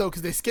of pissed though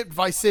because they skipped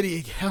Vice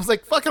City. I was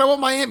like, fucking, I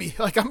want Miami.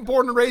 Like I'm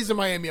born and raised in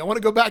Miami. I want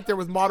to go back there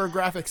with modern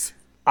graphics.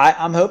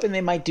 I'm hoping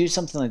they might do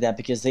something like that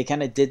because they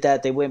kind of did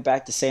that. They went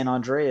back to San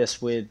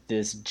Andreas with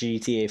this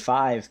GTA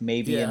 5.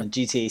 Maybe in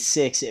GTA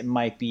 6, it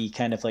might be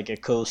kind of like a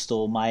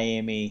coastal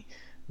Miami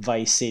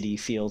Vice City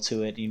feel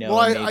to it. Well,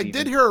 I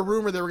did hear a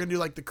rumor they were going to do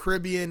like the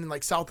Caribbean and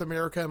like South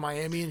America and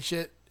Miami and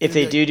shit. If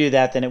they do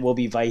that, then it will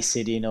be Vice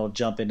City and it'll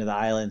jump into the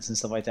islands and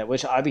stuff like that,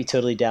 which I'd be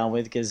totally down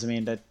with because, I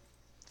mean,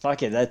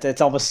 fuck it. That's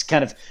almost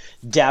kind of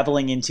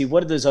dabbling into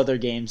what are those other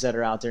games that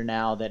are out there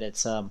now that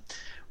it's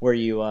where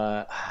you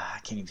I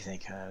can't even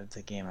think of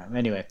the game.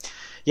 Anyway,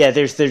 yeah,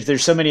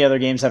 there's so many other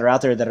games that are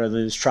out there that are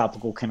those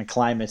tropical kind of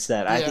climates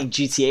that I think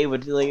GTA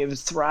would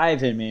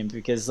thrive in, man,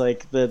 because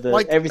like the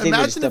like, everything.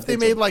 Imagine if they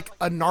made like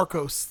a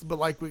Narcos, but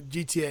like with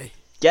GTA.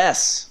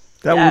 Yes,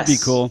 that would be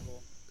cool.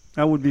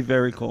 That would be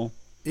very cool.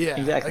 Yeah,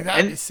 exactly. Like,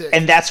 that'd be sick.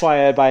 And that's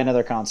why I'd buy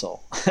another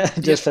console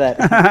just for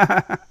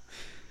that.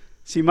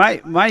 See, my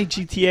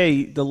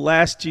GTA, the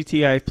last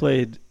GTA I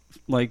played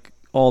like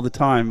all the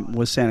time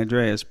was San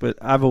Andreas, but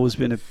I've always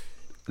been a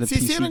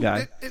PC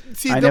guy.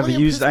 I never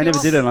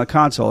did it on a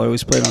console. I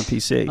always played on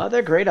PC. Oh,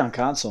 they're great on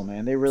console,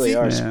 man. They really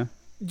are. Yeah.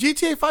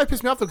 GTA 5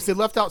 pissed me off though because they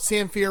left out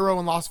San Fierro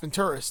and Los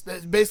Venturas.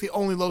 That's basically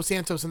only Los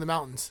Santos in the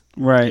mountains.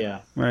 Right.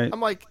 Yeah. Right. I'm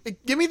like,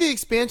 give me the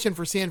expansion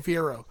for San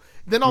Fierro,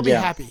 then I'll be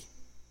happy.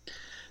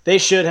 They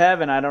should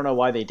have, and I don't know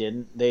why they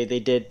didn't. They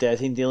did. I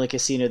think the only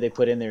casino they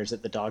put in there is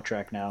at the dog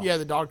track now. Yeah,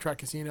 the dog track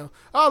casino.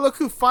 Oh, look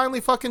who finally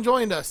fucking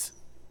joined us.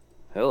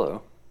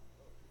 Hello.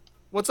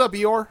 What's up,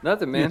 Eeyore?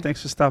 Nothing, man. Yeah,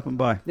 thanks for stopping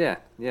by. Yeah,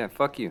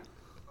 fuck you.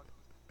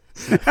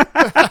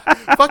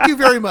 Fuck you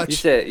very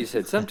much. You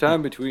said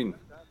sometime between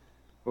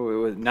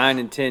 9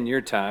 and 10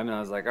 your time, and I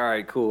was like, all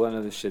right, cool. I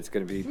know this shit's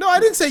gonna be. No, I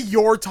didn't say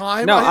your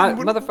time. No,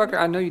 motherfucker,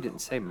 I know you didn't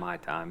say my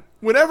time.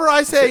 Whenever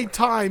I say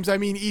times, I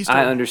mean Eastern.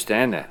 I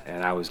understand that,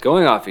 and I was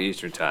going off of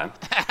Eastern time,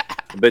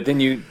 but then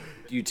you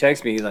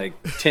text me like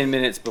 10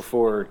 minutes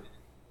before,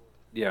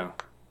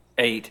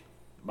 8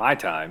 my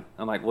time.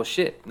 I'm like, well,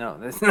 shit, no,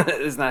 that's not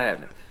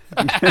happening.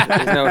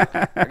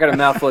 I got a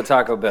mouthful of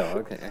Taco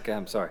Bell. Okay,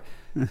 I'm sorry.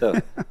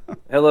 So,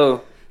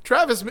 hello,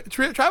 Travis,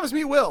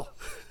 meet Will.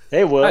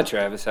 Hey, Will. Hi,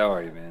 Travis. How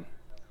are you, man?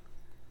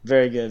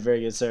 Very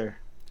good, sir.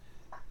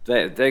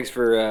 Thanks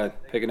for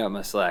picking up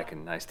my slack,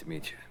 and nice to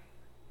meet you.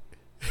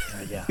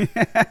 Yeah.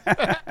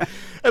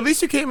 At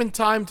least you came in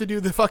time to do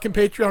the fucking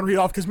Patreon read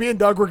off because me and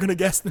Doug were gonna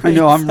guess the names. I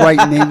know. I'm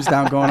writing names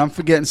down, going, I'm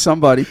forgetting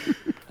somebody.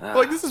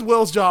 Like this is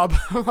Will's job.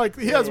 Like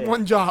he has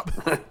one job.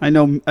 I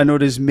know.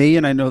 There's me,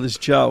 and I know there's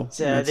Joe.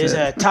 There's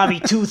Tommy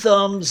Two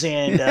Thumbs,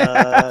 and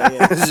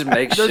just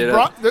make shit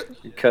up.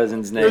 Your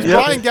cousin's name. There's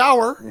Brian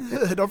Gower.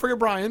 Don't forget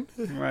Brian.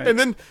 Right. And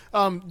then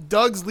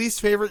Doug's least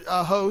favorite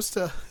host,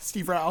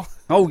 Steve Rao.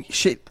 Oh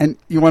shit! And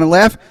you want to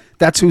laugh?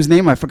 That's whose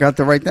name I forgot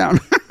to write down.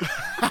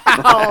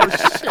 Oh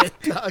shit,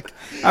 Doug!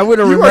 I would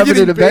have remembered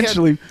it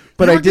eventually,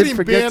 but I did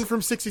forget. Banned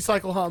from 60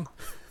 Cycle Hum.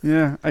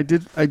 Yeah, I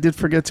did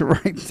forget to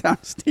write down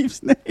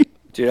Steve's name.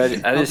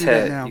 Dude, I just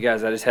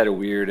had a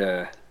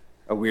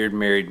weird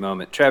married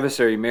moment. Travis,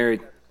 are you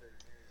married?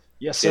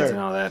 Yes, Kids sir. and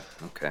all that.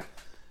 Okay.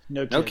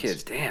 No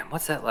kids. Damn,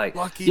 what's that like?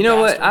 Lucky you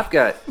know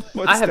bastard.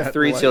 what? I have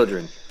 3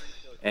 children,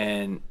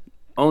 and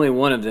only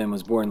one of them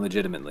was born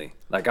legitimately.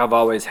 Like I've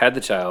always had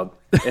the child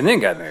and then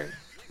got married.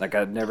 Like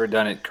I've never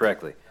done it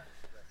correctly.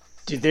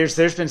 Dude,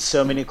 there's been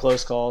so many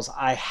close calls.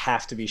 I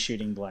have to be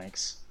shooting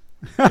blanks.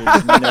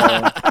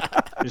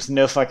 There's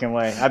no fucking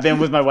way. I've been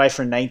with my wife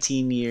for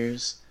 19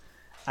 years.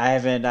 I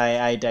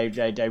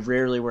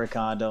rarely wear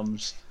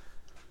condoms.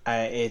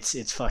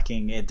 It's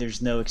fucking.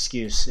 There's no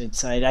excuse.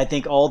 I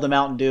think all the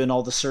Mountain Dew and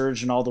all the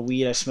Surge and all the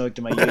weed I smoked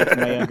in my youth, in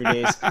my younger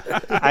days,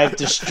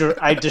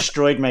 I've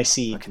destroyed my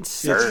seed.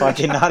 It's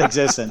fucking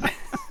non-existent.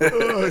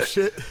 Oh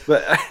shit!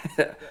 But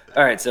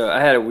all right, so I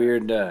had a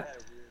weird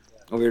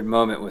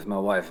moment with my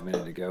wife a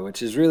minute ago,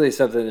 which is really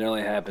something that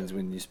only happens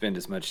when you spend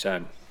as much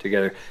time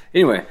together.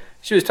 Anyway,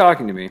 she was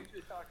talking to me,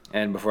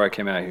 and before I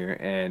came out here,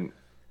 and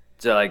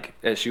so like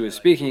as she was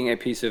speaking, a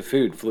piece of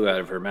food flew out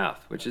of her mouth,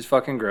 which is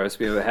fucking gross.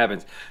 But it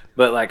happens.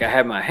 But like I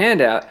had my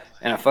hand out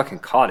and I fucking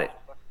caught it.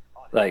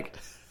 Like,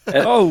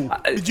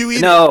 did you eat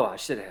it? No, I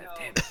should have.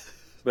 Damn it.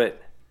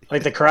 But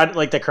like the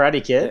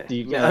Karate Kid.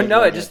 Yeah.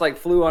 No, it just like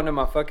flew onto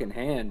my fucking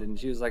hand, and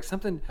she was like,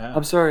 "Something. Oh.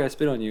 I'm sorry, I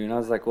spit on you." And I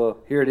was like, "Well,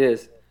 here it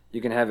is.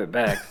 You can have it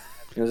back."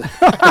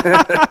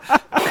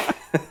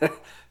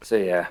 So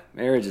yeah,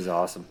 marriage is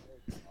awesome.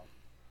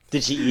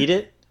 Did she eat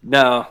it?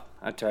 No.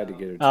 I tried to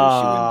get her to. She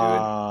wouldn't do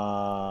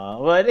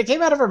it. Well, it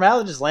came out of her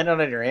mouth and just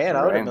landed on your hand.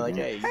 I would have been like,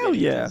 hey, hell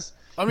yeah. This.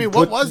 I mean,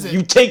 what was it?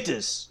 You take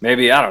this.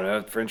 Maybe, I don't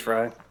know, French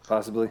fry,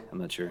 possibly. I'm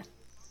not sure.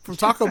 From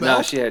Taco Bell?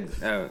 No, she had,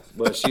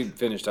 well, she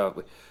finished off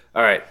with,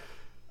 all right.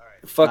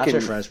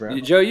 Fucking, fries, bro.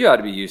 Joe, you ought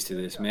to be used to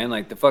this, man.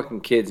 Like, the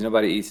fucking kids,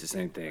 nobody eats the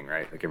same thing,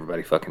 right? Like,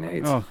 everybody fucking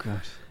hates. Oh,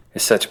 God.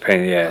 It's such a pain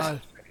in the ass.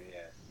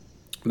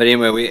 But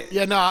anyway,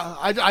 Yeah, no,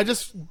 I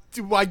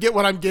get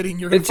what I'm getting.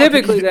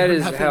 Typically, that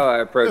is how I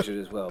approach it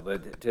as well.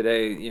 But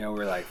today,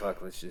 we're like,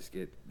 fuck, let's just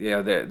get,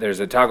 there's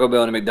a Taco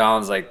Bell and a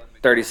McDonald's like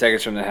 30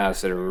 seconds from the house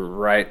that are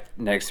right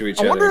next to each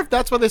other. I wonder if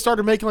that's why they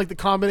started making like the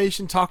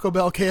combination Taco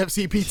Bell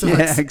KFC pizza.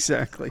 Yeah,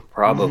 exactly.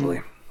 Probably.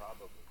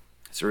 Mm-hmm.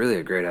 It's really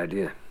a great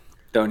idea.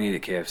 Don't eat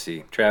at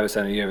KFC. Travis,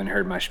 I know you haven't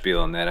heard my spiel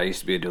on that. I used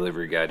to be a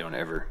delivery guy. Don't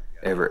ever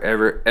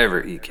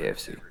eat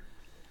KFC.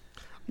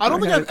 I don't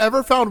think I've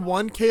ever found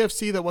one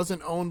KFC that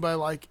wasn't owned by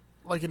like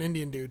an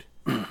Indian dude.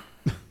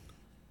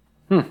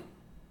 I'm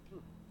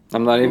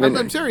not even.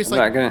 I'm serious.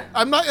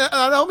 I'm not.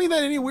 I don't mean that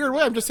in any weird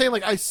way. I'm just saying,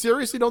 like, I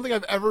seriously don't think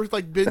I've ever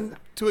like been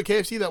to a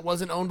KFC that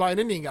wasn't owned by an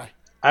Indian guy.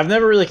 I've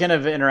never really kind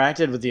of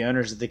interacted with the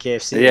owners of the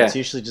KFC. Yeah. It's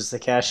usually just the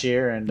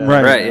cashier and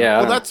right. Yeah.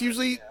 Well, that's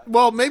usually.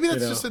 Well, maybe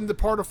that's just in the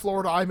part of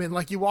Florida I'm in.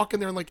 Like, you walk in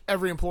there and like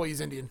every employee's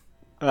Indian.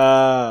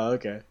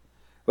 Okay.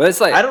 Well,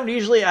 it's like I don't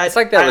usually. It's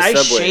like that with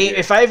Subway.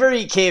 If I ever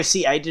eat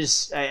KFC,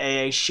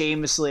 I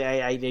shamelessly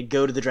I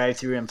go to the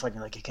drive-thru and I'm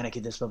fucking like, can I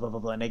get this? Blah blah blah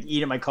blah. And I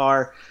eat in my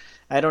car.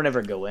 I don't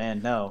ever go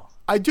in. No.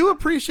 I do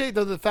appreciate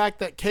though the fact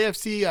that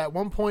KFC at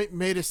one point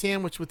made a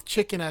sandwich with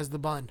chicken as the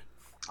bun.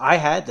 I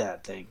had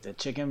that thing. The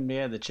chicken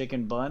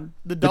bun.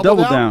 The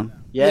double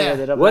down. Yeah.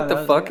 The double what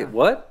down. the fuck? Yeah.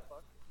 What?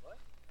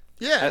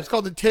 Yeah, it's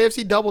called the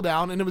KFC Double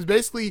Down, and it was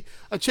basically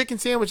a chicken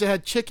sandwich that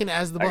had chicken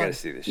as the bun. I gotta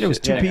see this. It was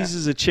two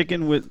pieces of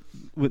chicken with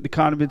the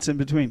condiments in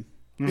between.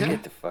 Yeah.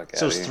 Get the fuck out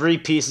So of it's here. 3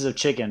 pieces of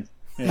chicken.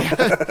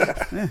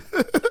 Yeah.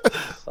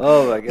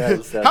 Oh my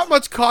god! How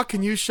much cock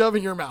can you shove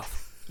in your mouth?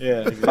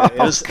 Yeah, exactly.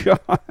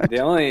 Oh, God.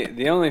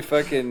 The only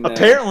fucking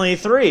Apparently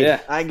 3. Yeah.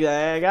 I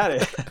got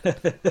it.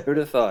 Who'd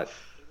have thought?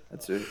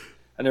 That's it.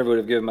 I never would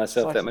have given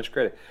myself that much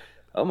credit.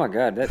 Oh my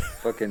god, that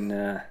fucking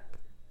that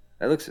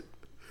looks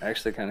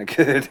actually kind of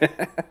good.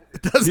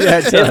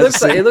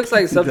 It looks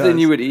like something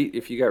you would eat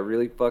if you got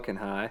really fucking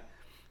high,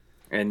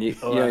 and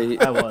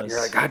I was.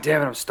 You're like, God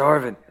damn it, I'm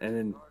starving, and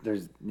then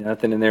there's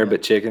nothing in there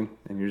but chicken,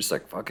 and you're just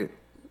like, fuck it.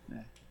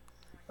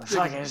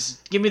 Fuck it,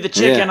 just give me the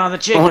chicken on the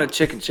chicken. I want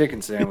a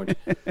chicken sandwich.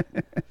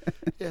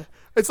 Yeah,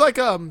 it's like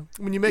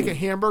when you make a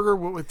hamburger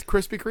with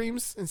Krispy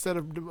Kremes instead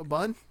of a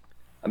bun.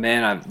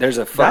 Man, there's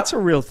a that's a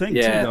real thing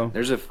too, though.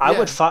 There's a I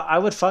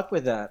would fuck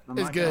with that. I'm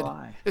it's not good. gonna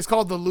lie. It's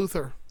called the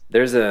Luther.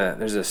 There's a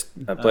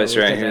place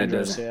right here that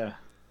does.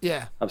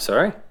 Yeah. I'm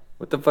sorry.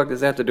 What the fuck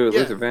does that have to do with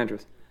Luther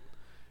Vandross?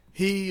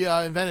 He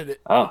invented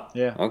it. Oh,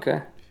 yeah.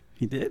 Okay.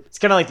 He did. It's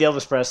kind of like the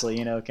Elvis Presley,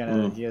 kind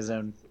of. He has his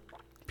own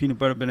peanut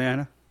butter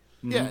banana.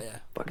 Yeah.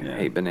 Fucking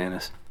hate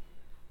bananas.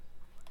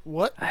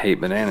 What? I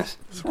hate bananas.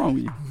 What's wrong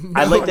with you?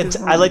 I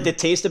like the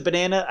taste of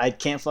banana. I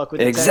can't fuck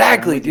with it.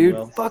 Exactly,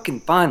 dude.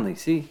 Fucking finally.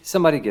 See,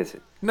 somebody gets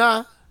it.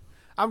 Nah,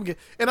 I'm good.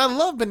 And I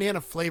love banana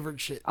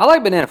flavored shit. I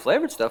like banana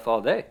flavored stuff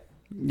all day.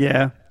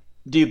 Yeah.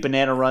 Dude,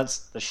 banana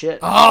runs the shit.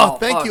 Oh,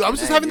 thank you. I was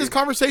just having this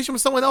conversation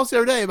with someone else the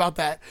other day about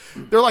that.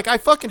 They're like, I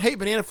fucking hate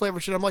banana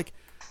flavored shit. I'm like,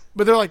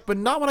 but they're like, but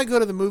not when I go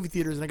to the movie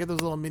theaters and I get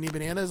those little mini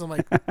bananas. I'm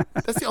like,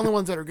 that's the only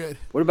ones that are good.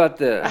 What about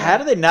the? How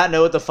do they not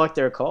know what the fuck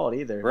they're called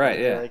either? Right.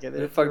 Yeah. Like,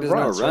 the fuck doesn't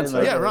know what runs?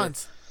 Right? Yeah,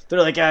 runs. They're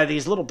like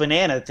these little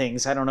banana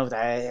things. I don't know.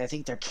 I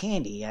think they're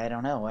candy. I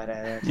don't know.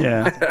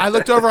 Yeah. I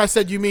looked over. I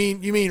said, "You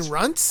mean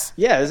runts?"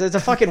 Yeah, it's a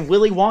fucking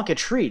Willy Wonka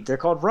treat. They're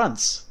called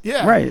runts.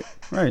 Yeah. Right.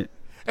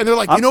 And they're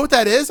like, "You know what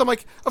that is?" I'm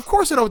like, "Of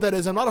course I know what that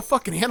is. I'm not a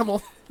fucking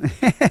animal."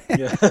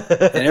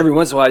 And every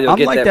once in a while you'll I'm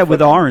get like that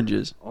with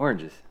oranges.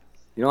 Oranges.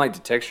 You don't like the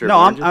texture No,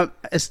 of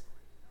oranges?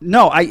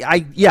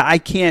 I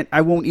can't.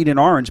 I won't eat an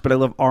orange, but I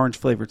love orange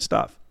flavored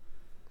stuff.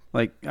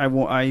 Like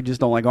I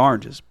just don't like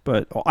oranges.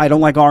 But I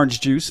don't like orange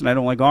juice, and I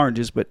don't like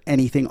oranges. But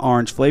anything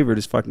orange flavored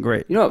is fucking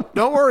great. Don't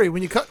worry.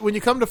 When you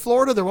come to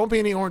Florida, there won't be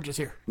any oranges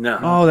here. No.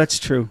 Oh, that's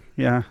true.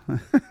 Yeah.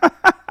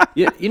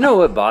 You know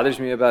what bothers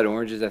me about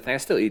oranges? I think I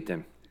still eat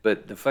them.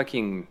 but the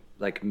fucking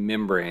like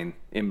membrane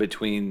in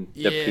between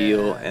the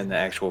peel and the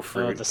actual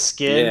fruit. Oh, the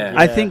skin. Yeah.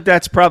 I think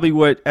that's probably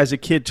what, as a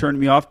kid, turned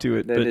me off to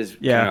it. That but is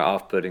yeah, kind of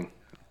off-putting.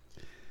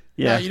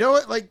 yeah. Now, you know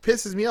what like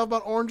pisses me off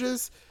about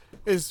oranges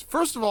is,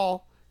 first of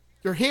all,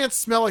 your hands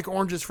smell like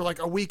oranges for like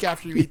a week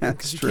after you eat them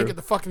because you can't get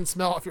the fucking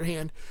smell off your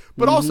hand.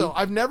 But also,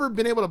 I've never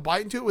been able to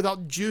bite into it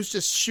without juice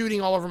just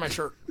shooting all over my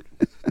shirt.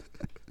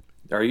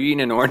 Are you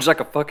eating an orange like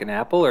a fucking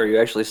apple, or are you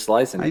actually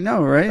slicing it? I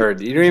know, right? Or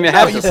you don't even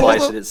have you to pull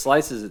slice the- it. It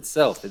slices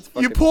itself. It's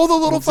fucking... You pull the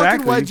little fucking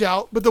Exactly. wedge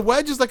out, but the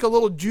wedge is like a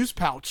little juice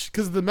pouch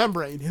because of the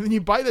membrane. And then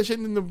you bite that shit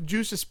and then the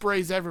juice just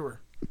sprays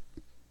everywhere.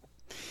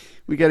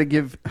 We got to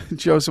give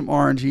Joe some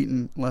orange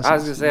eating lessons. I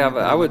was going to say,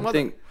 I would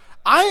think...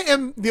 I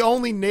am the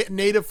only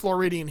native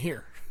Floridian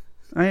here.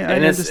 I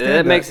And understand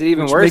that makes it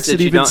even which worse makes that it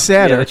you even don't,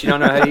 sadder. that you don't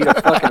know how to eat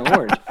a fucking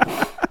orange.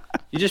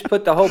 You just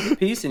put the whole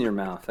piece in your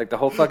mouth, like the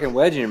whole fucking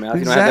wedge in your mouth.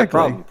 You don't have that Exactly.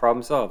 problem.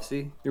 Problem solved.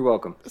 See? You're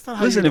welcome. That's not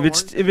how Listen, you if eat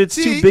it's orange. if it's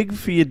See? too big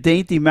for your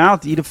dainty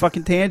mouth, eat a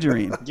fucking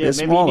tangerine. Yeah, They're maybe you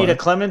need smaller. a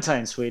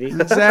clementine, sweetie.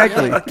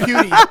 Exactly.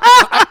 Cutie.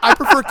 I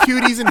prefer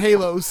cuties and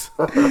halos.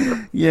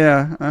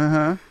 Yeah. Uh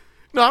huh.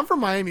 No, I'm from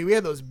Miami. We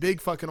had those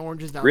big fucking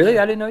oranges down Really?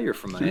 there. I didn't know you were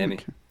from Miami.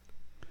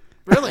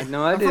 Really? I had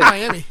no I'm idea. from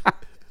Miami.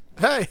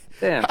 Hey,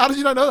 Damn. how did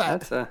you not know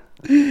that? That's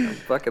I'm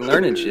fucking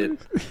learning shit.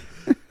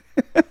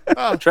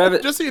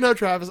 Travis, Just so you know,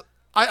 Travis,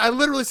 I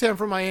literally say I'm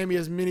from Miami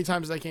as many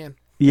times as I can.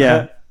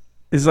 Yeah.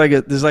 There's like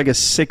a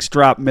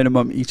 6-drop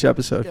minimum each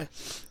episode.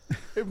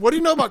 Yeah. What do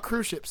you know about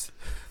cruise ships?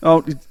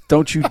 Oh,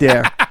 don't you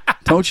dare!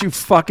 Don't you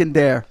fucking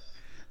dare!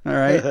 All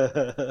right.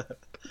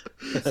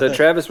 so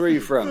Travis, where are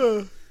you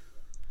from?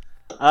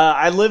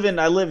 I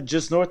live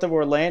just north of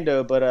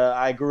Orlando, but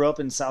I grew up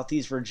in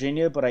Southeast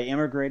Virginia. But I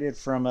immigrated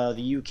from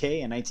the UK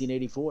in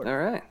 1984. All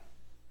right.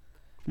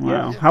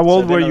 Wow. Yeah. How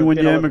old So were been you a- when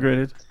been you a-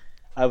 immigrated?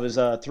 I was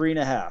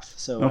 3.5,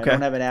 so Okay. I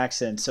don't have an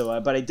accent. So,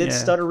 but I did Yeah.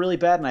 stutter really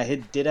bad, and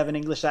I did have an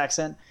English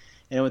accent,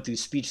 and I went through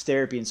speech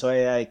therapy, and so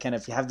I kind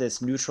of have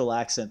this neutral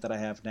accent that I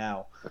have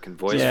now. Fucking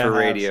voice Yeah. for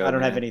radio. I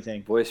don't have man.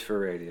 anything. Voice for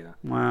radio.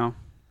 Wow.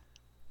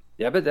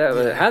 Yeah, but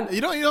that, how You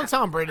don't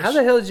sound British.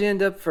 the hell did you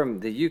end up from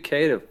the UK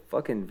to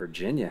fucking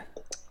Virginia?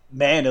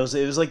 Man, it was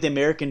like the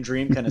American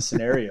dream kind of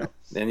scenario.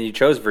 And you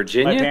chose My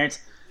Virginia? parents.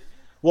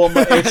 Well,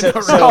 it's I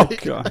know, so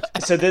right? God.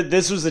 so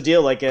this was the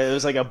deal. Like it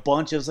was like a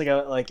bunch. It was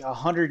like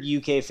 100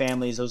 UK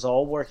families. It was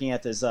all working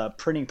at this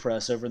printing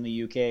press over in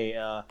the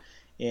UK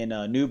in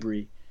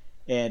Newbury,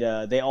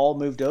 and they all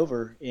moved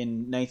over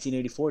in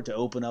 1984 to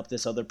open up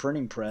this other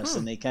printing press.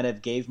 And they kind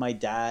of gave my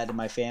dad and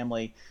my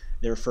family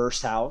their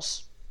first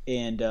house.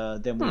 And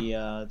then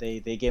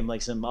they gave them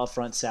like some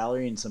upfront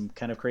salary and some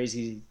kind of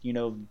crazy,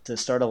 to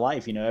start a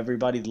life.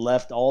 Everybody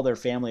left all their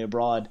family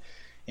abroad,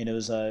 and it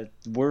was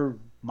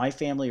my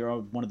family are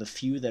one of the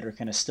few that are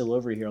kind of still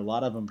over here. A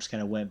lot of them just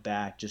kind of went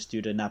back just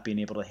due to not being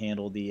able to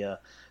handle the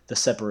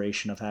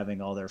separation of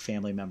having all their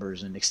family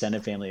members and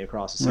extended family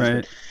across the seas.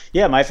 Right.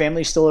 Yeah, my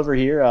family's still over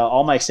here.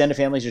 All my extended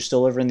families are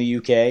still over in the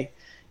UK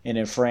and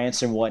in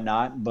France and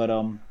whatnot. But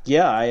I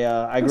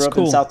grew That's up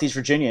cool. in Southeast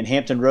Virginia in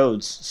Hampton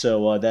Roads,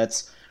 so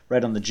that's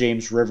right on the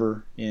James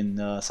River in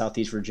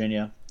Southeast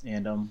Virginia,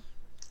 and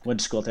went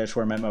to school there. That's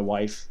where I met my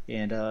wife,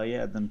 and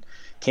then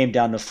came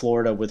down to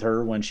Florida with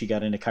her when she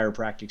got into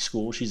chiropractic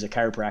school. She's a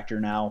chiropractor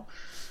now,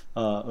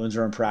 owns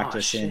her own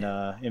practice in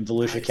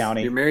Volusia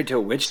County. You're married to a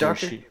witch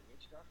doctor?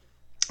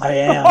 I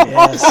am,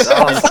 yes.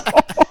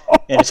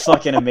 And it's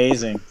fucking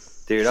amazing.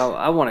 Dude,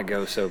 I want to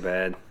go so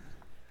bad.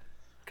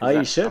 'Cause Oh,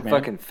 you should, I'm man.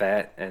 fucking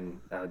fat, and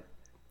I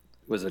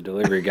was a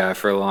delivery guy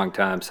for a long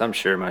time, so I'm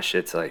sure my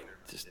shit's like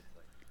just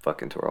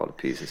fucking tore all to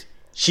pieces.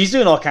 She's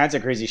doing all kinds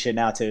of crazy shit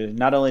now too.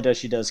 Not only does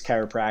she does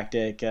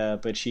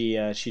chiropractic, but she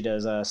does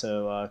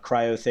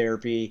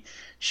cryotherapy.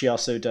 She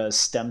also does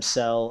stem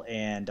cell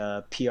and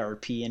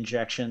PRP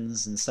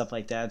injections and stuff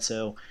like that.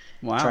 So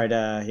Wow.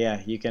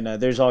 you can.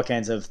 There's all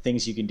kinds of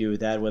things you can do with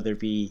that, whether it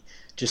be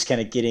just kind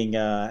of getting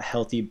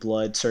healthy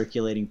blood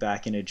circulating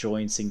back into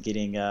joints and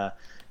getting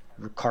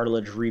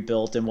cartilage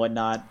rebuilt and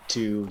whatnot,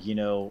 to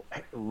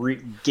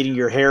getting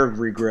your hair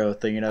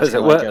regrowth. Is it's it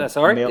kinda what? like a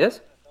Sorry? male-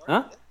 Yes?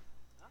 Huh?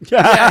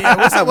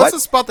 Yeah. What's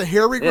this about the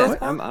hair regrowth?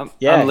 Yeah, part?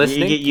 I'm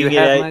listening. You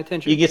have my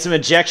attention. You get some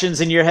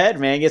injections in your head,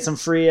 man. Get some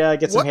free,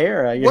 some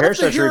hair. Your What hair if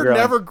the starts hair regrowing.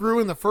 never grew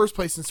in the first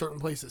place in certain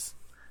places?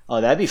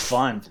 Oh, that'd be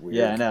fun.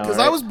 Yeah, I know. Because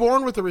right? I was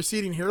born with a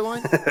receding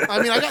hairline. I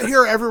mean, I got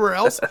hair everywhere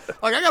else.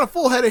 Like, I got a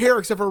full head of hair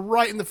except for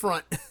right in the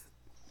front.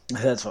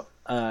 That's fun.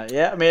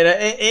 Yeah, I mean,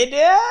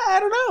 I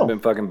don't I've know. been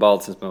fucking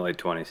bald since my late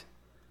 20s.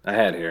 I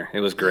had hair. It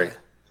was great.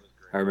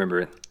 I remember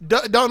it.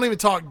 Don't even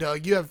talk,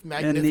 Doug. You have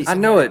magnificent I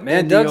know it,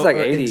 man. And the Doug's old- like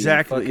 80.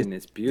 Exactly. Fucking,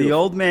 it's beautiful. The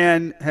old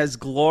man has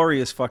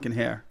glorious fucking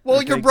hair. Well,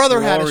 Okay, your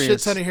brother had a shit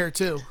glorious. ton of hair,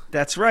 too.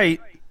 That's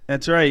right.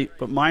 That's right.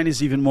 But mine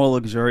is even more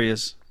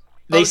luxurious.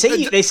 They say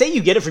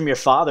you get it from your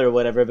father or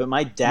whatever, but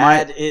my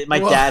dad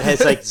dad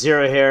has like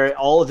zero hair.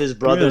 All of his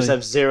brothers Really?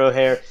 have zero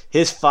hair.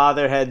 His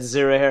father had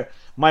zero hair.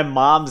 My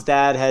mom's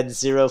dad had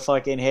zero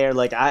fucking hair.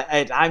 Like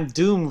I'm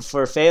doomed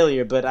for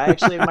failure, but I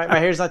actually my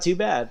hair's not too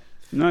bad.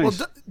 Nice.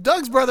 Well,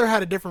 Doug's brother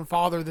had a different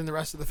father than the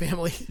rest of the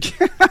family.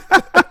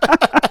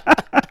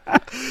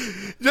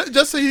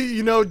 Just so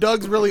you know,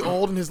 Doug's really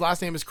old and his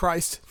last name is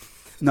Christ.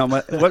 No,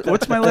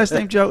 what's my last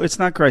name, Joe? It's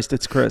not Christ,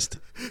 it's Christ.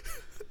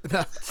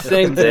 No.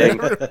 Same thing.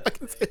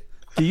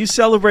 Do you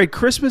celebrate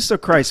Christmas or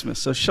Christmas?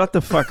 So shut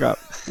the fuck up.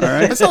 All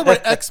right. I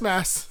celebrate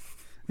Xmas.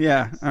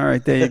 Yeah. All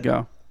right. There you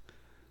go.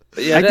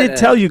 Yeah, I did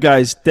tell you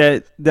guys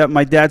that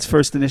my dad's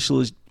first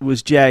initial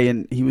was J,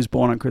 and he was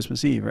born on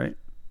Christmas Eve, right?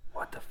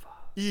 What the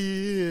fuck?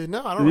 Yeah,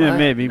 no, I don't know. Yeah,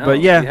 maybe. No,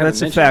 but yeah, you haven't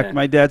that's a mentioned fact. that.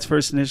 My dad's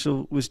first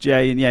initial was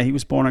J, and yeah, he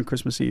was born on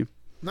Christmas Eve.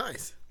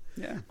 Nice.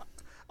 Yeah.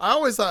 I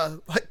always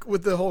like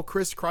with the whole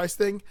Christ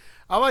thing.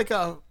 I like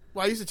well,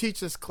 I used to teach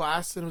this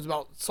class and it was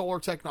about solar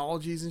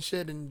technologies and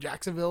shit in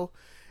Jacksonville,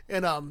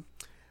 and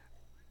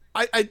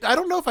I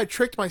don't know if I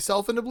tricked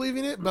myself into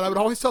believing it, but I would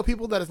always tell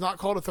people that it's not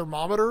called a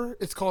thermometer;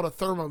 it's called a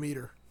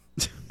thermometer,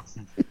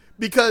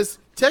 because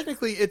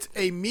technically it's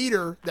a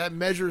meter that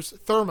measures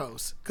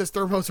thermos, because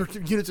thermos are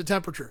units of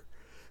temperature.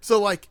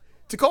 So like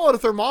to call it a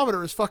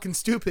thermometer is fucking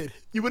stupid.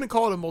 You wouldn't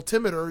call it a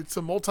multimeter; it's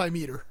a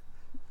multimeter.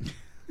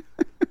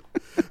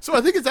 So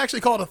I think it's actually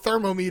called a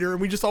thermometer,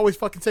 and we just always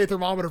fucking say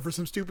thermometer for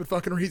some stupid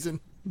fucking reason.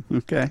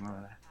 Okay.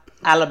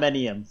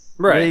 Aluminium.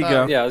 Right. There you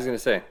go. Yeah, I was gonna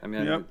say. I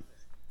mean, Yep.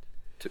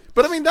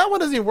 But I mean, that one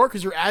doesn't even work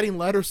because you're adding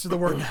letters to the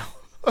word now.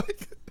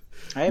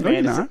 Hey No,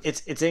 man, you're not.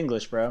 it's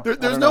English, bro. There's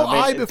I don't no know.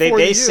 I I mean, before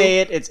they you. say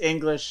it. It's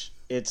English.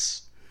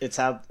 It's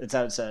how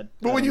it's said.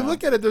 But when you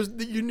look at it,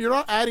 you're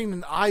not adding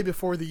an I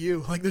before the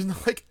U. Like there's no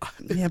like.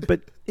 Yeah, but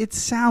it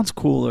sounds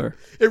cooler.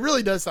 It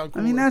really does sound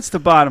cool. I mean, that's the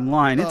bottom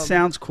line. It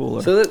sounds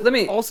cooler. So let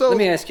me Also- let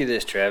me ask you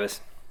this, Travis.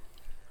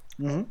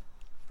 Mm-hmm.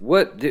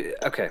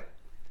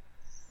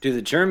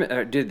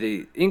 Do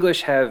the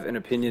English have an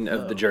opinion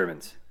of the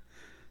Germans?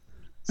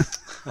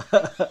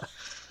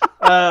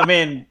 I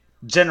mean,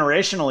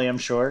 generationally, I'm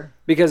sure.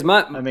 Because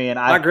my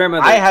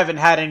grandmother. I haven't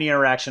had any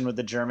interaction with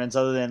the Germans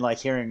other than like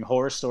hearing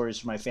horror stories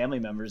from my family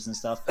members and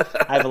stuff.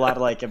 I have a lot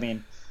of like. I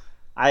mean,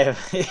 I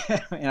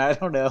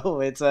don't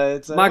know. It's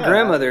my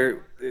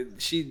grandmother.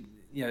 She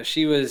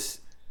was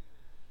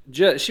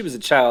a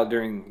child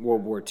during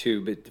World War II,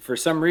 but for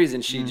some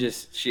reason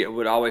she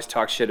would always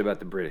talk shit about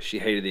the British. She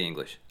hated the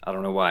English. I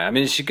don't know why. I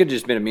mean, she could have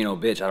just been a mean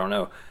old bitch. I don't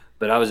know.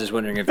 But I was just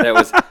wondering if that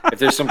was if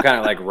there's some kind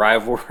of like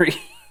rivalry.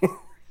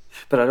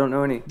 But I don't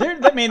know any.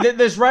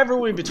 There's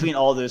rivalry between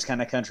all those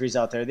kind of countries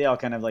out there. They all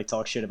kind of like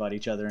talk shit about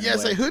each other. In yeah, a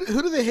it's way. like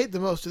who do they hate the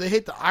most? Do they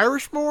hate the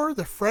Irish more,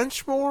 the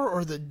French more,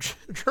 or the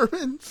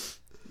Germans?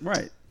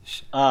 Right.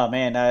 Oh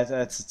man,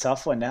 that's a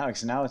tough one now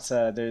because now it's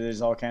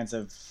there's all kinds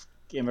of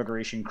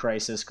immigration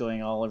crisis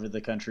going all over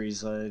the countries.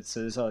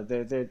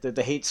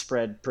 The hate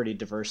spread pretty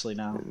diversely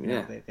now. Yeah, you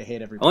know, they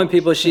hate everybody. Only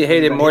people she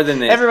hated more than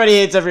the everybody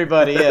hates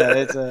everybody. Yeah,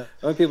 it's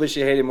only people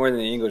she hated more than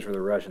the English were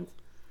the Russians.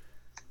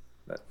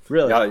 But,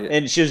 really. yeah,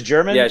 And she was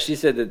German. Yeah, she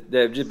said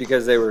that just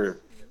because they were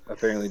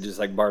apparently just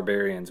like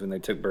barbarians when they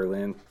took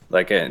Berlin,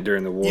 like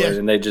during the war, Yeah.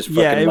 and they just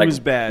fucking it like was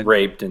bad.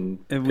 raped and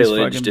It was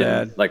pillaged fucking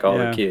and bad. like all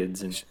Yeah. the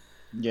kids and.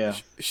 Yeah.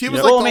 She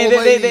was Well, I like mean, the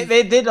old lady.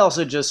 they did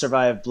also just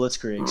survive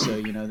Blitzkrieg, so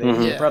you know they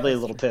were Yeah. probably a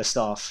little pissed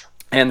off.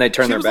 And they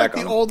turned She their was back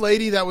like the on old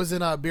lady that was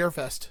in Beer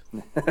Fest.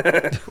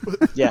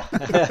 Yeah.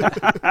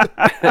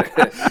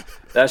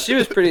 She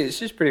was pretty.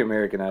 She's pretty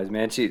Americanized,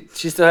 man. She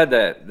still had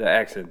the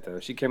accent though.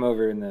 She came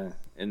over in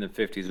the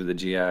 50s with a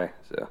GI.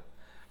 So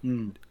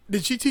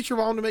Did she teach your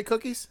mom to make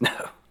cookies?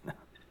 no.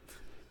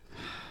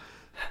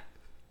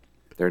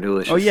 They're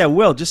delicious. Oh yeah,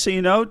 Will. Just so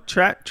you know,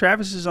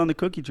 Travis is on the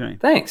cookie train.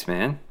 Thanks,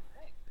 man.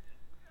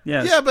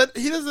 Yes. Yeah, but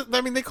he doesn't.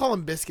 I mean, they call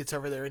them biscuits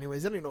over there,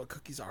 anyways. They don't even know what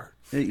cookies are.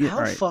 Yeah, How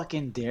right.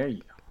 fucking dare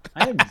you?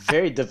 I am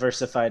very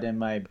diversified in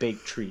my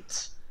baked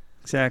treats.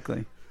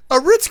 Exactly. A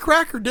Ritz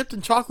cracker dipped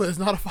in chocolate is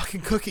not a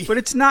fucking cookie. But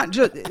it's not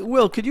just.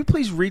 Will, could you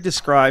please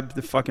re-describe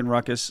the fucking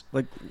ruckus?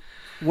 Like,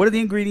 what are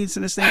the ingredients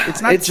in this thing?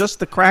 It's not just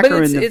the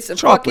cracker and the it's a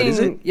chocolate, is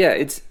fucking, it? Yeah,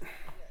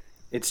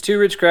 it's 2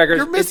 Ritz crackers.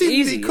 You're missing it's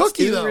easy. the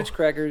cookie, it's 2 though. Ritz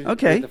crackers.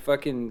 Okay. With the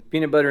fucking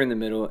peanut butter in the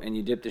middle, and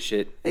you dip the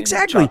shit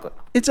Exactly. in chocolate.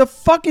 It's a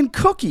fucking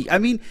cookie. I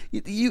mean,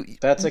 you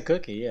That's a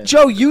cookie, yeah.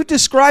 Joe, you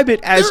describe it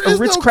as There a is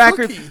Ritz no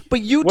cracker, cookie. but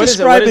you What is it?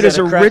 describe What is it as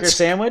a a cracker Ritz.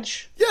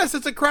 sandwich? Yes,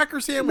 it's a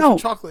cracker sandwich No.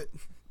 with chocolate.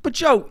 But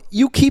Joe,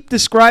 you keep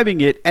describing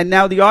it, and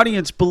now the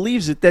audience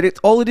believes it that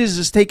all it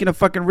is taking a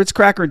fucking Ritz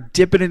cracker and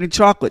dipping it in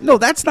chocolate. No,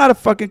 that's not a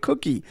fucking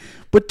cookie.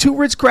 But 2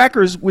 Ritz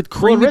crackers with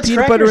creamy Ritz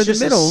peanut cracker butter is in the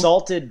just middle. a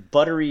salted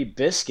buttery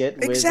biscuit.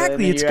 With,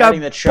 Exactly, and it's you're got adding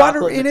the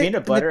chocolate butter and in the it,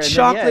 peanut butter, and the and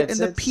chocolate then, and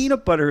the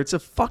peanut butter. It's a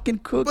fucking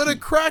cookie. But a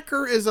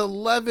cracker is a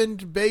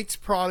leavened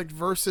baked product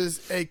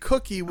versus a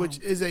cookie, which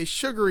is a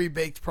sugary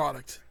baked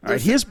product. All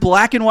right, here's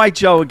black and white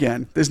Joe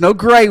again. There's no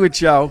gray with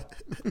Joe.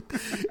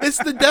 It's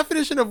the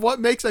definition of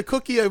what makes a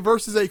cookie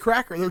versus a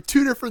cracker. They're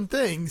 2 different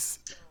things.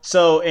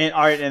 So, in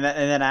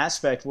that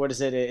aspect, what is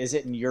it? Is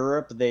it in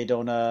Europe they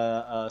don't?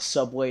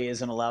 Subway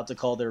isn't allowed to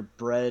call their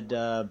bread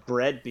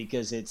bread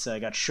because it's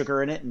got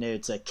sugar in it and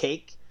it's a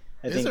cake.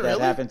 I think it that really?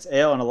 happens.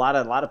 Yeah, in a lot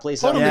of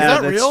places. Hold on, Yeah, is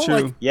that that's real? true.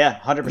 Like, Yeah,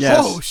 100%. Yes.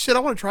 oh shit, I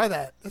want to try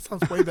that. That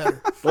sounds way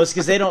better. Well, it's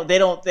because they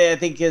don't. I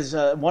think is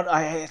one.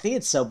 I think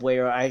it's Subway,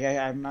 or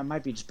I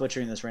might be just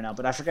butchering this right now,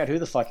 but I forgot who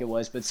the fuck it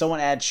was. But someone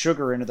adds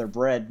sugar into their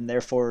bread, and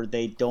therefore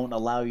they don't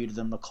allow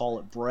them to call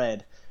it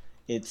bread.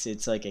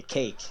 it's like a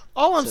cake.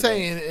 All I'm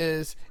saying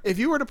is, if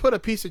you were to put a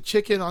piece of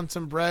chicken on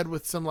some bread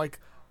with some like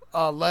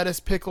lettuce,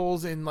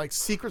 pickles, and like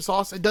secret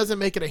sauce, it doesn't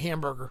make it a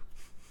hamburger.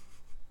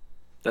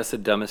 That's the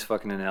dumbest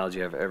fucking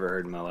analogy I've ever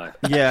heard in my life.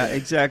 Yeah,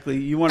 exactly.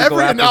 You want to go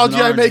Every apples analogy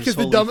and I make oranges, is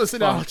the holy dumbest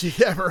fuck. analogy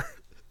ever.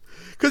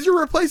 Because you're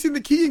replacing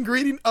the key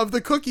ingredient of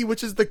the cookie,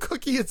 which is the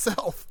cookie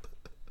itself.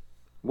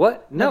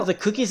 What? No, the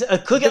cookie's a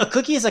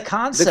cookie is a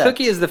concept. the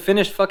cookie is the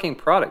finished fucking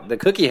product. The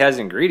cookie has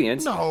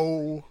ingredients.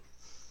 No.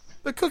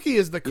 The cookie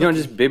is the cookie. You don't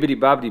just bibbity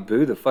bobbity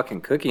boo the fucking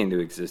cookie into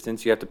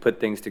existence. You have to put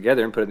things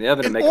together and put it in the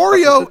oven An and make a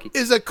fucking Oreo cookie.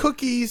 is a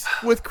cookies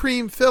with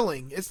cream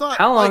filling. It's not.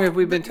 How long like, have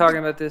we been talking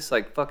about this?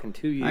 Like fucking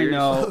 2 years. I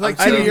know. Like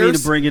I 2 didn't mean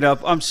years? to bring it up.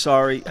 I'm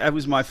sorry. That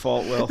was my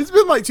fault, Will. It's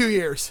been like 2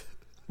 years.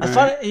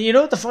 You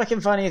know what the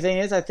fucking funny thing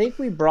is? I think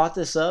we brought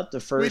this up the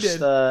first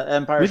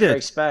Empire We did.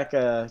 Strikes Back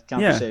Yeah,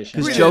 conversation.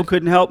 because We Joe did.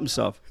 couldn't help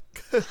himself.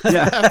 I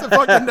have to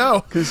fucking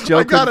know. Because Joe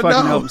I couldn't gotta fucking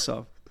know. help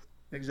himself.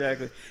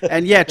 Exactly.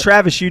 And yeah,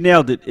 Travis, you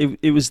nailed it.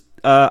 It was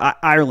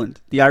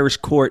Ireland. The Irish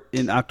court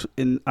in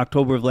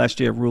October of last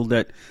year ruled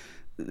that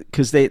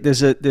because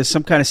there's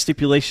some kind of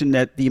stipulation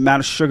that the amount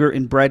of sugar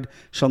in bread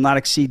shall not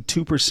exceed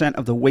 2%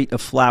 of the weight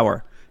of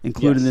flour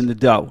included in the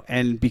dough.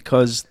 And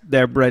because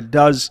their bread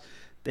does,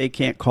 they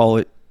can't call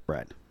it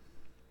bread.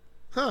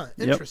 Huh,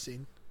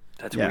 interesting.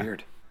 That's Yeah.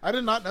 weird. I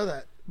did not know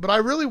that. But I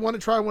really want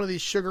to try one of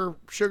these sugar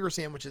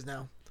sandwiches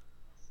now.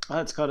 Oh,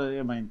 it's called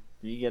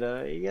you get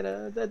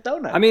a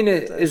donut. I mean,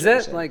 That's is what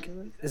that you're like,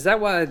 saying. is that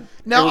why?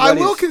 Now, I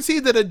will everybody's-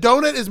 concede that a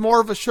donut is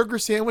more of a sugar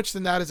sandwich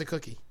than that is a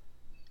cookie.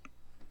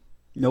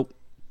 Nope.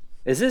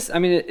 Is this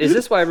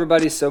why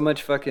everybody's so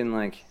much fucking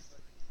like?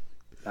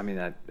 I mean,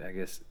 I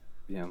guess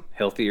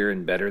healthier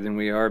and better than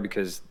we are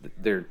because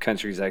their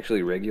countries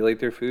actually regulate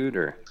their food,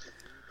 or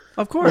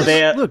Of course.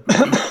 Look,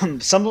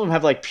 Some of them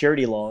have like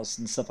purity laws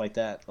and stuff like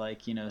that,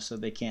 like so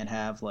they can't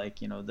have like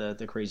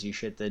the crazy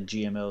shit, the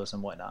GMOs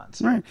and whatnot.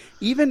 So right.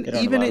 Even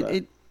don't allow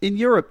that. in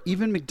Europe,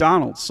 even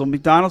McDonald's. So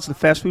McDonald's, the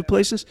fast food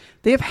places,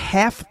 they have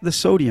half the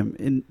sodium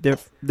in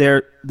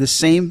their the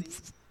same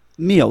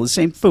meal, the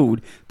same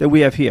food that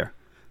we have here,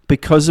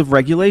 because of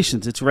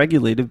regulations. It's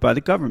regulated by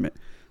the government.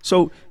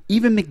 So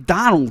even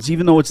McDonald's,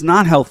 even though it's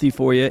not healthy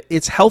for you,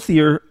 it's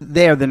healthier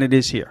there than it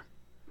is here.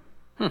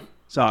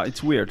 So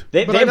it's weird.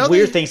 They But I know have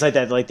weird they- things like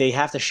that. Like they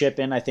have to ship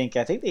in. I think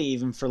they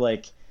even for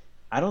like,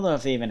 I don't know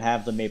if they even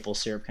have the maple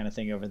syrup kind of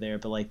thing over there,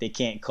 but like they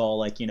can't call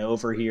like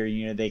over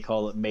here they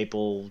call it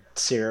maple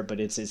syrup, but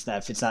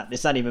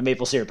it's not even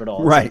maple syrup at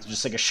all. It's Right. like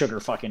just like a sugar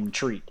fucking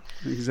treat.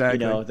 Exactly.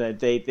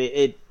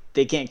 That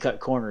they can't cut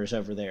corners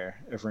over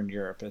in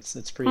Europe.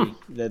 It's pretty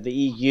the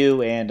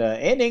EU and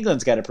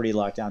England's got it pretty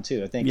locked down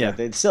too. I think Yeah.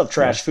 they still have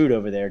trash food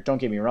over there. Don't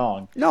get me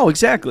wrong, No,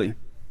 exactly.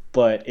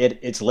 but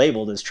it's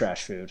labeled as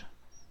trash food.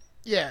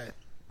 Yeah,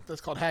 that's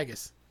called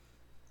haggis.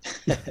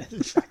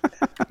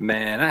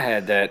 man, I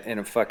had that in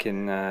a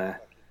fucking where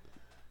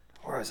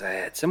was I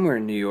at? Somewhere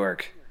in New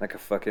York, like a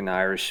fucking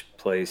Irish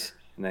place,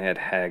 and they had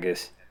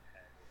haggis.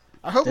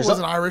 I hope There's it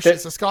wasn't Irish. there-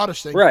 It's a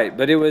Scottish thing. Right,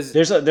 but it was.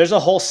 There's a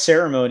whole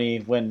ceremony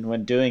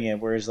when doing it,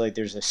 where it's like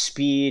there's a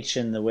speech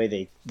and the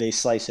way they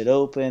slice it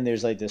open.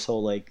 There's like this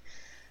whole like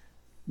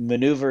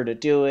maneuver to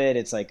do it.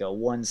 It's like a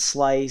one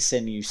slice,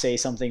 and you say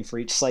something for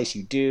each slice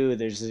you do.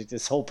 There's like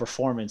this whole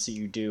performance that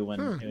you do when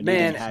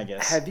Man, eating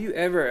haggis. have you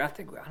ever? I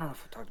don't know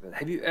if I talked about it.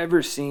 Have you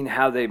ever seen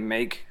how they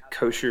make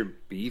kosher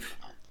beef?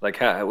 Like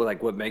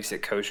what makes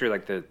it kosher?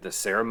 Like the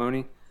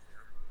ceremony.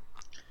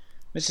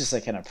 It's just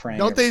like kind of praying.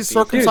 Don't they beef.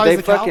 circumcise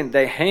Dude, the cow?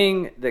 they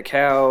hang the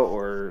cow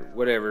or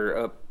whatever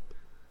up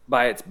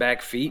by its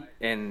back feet,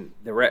 and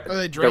the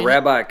they drain it?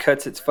 rabbi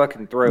cuts its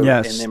fucking throat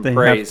Yes, and they then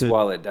have prays to-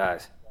 while it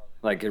dies.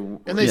 Like, And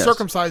they Yes.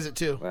 circumcise it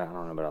too. well, I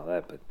don't know about all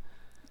that, but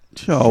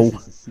Joe.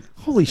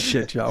 Holy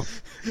shit, Joe.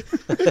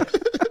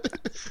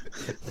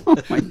 Oh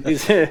my God.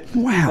 he's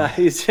Wow.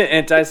 he's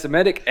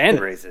anti-Semitic and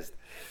racist.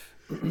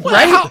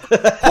 Right?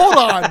 Hold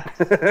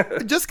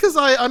on. Just because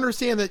I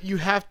understand that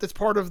that's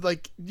part of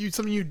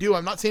something you do.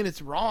 I'm not saying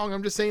it's wrong.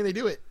 I'm just saying they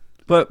do it.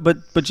 But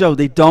Joe,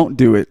 they don't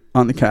do it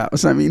on the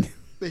cows. I mean,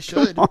 They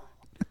should oh,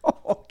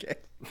 okay.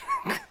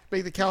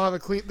 make the cow have a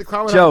clean. The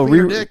cow would Joe, have a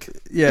cleaner dick.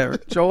 yeah,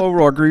 Joe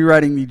O'Rourke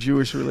rewriting the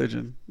Jewish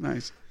religion.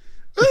 Nice.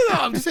 No,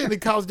 I'm just saying the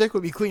cow's dick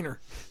would be cleaner.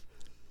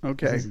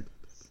 Okay.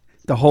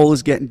 The hole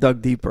is getting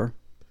dug deeper.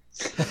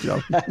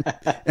 Joe.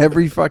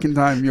 Every fucking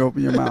time you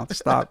open your mouth.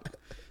 Stop.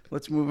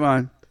 Let's move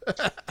on.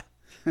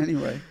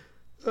 Anyway.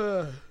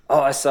 Oh,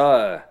 I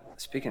saw.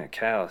 Speaking of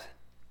cows,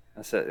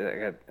 I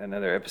got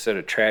another episode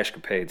of Trash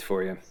Capades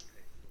for you.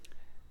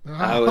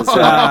 I was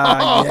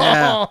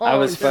Yeah. I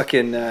was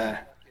fucking.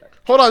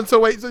 Hold on. So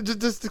wait. So just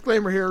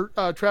disclaimer here.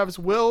 Travis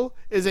Will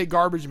is a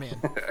garbage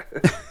man,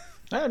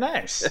 Oh,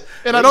 nice.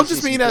 and I don't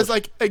just mean as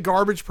like a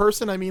garbage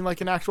person. I mean like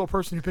an actual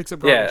person who picks up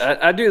garbage. Yeah,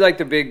 I do like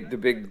the big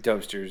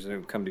dumpsters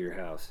that come to your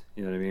house.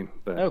 You know what I mean?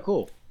 But Oh,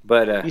 cool.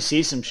 but You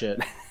see some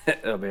shit.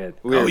 oh man,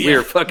 we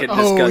were fucking Oh,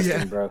 disgusting,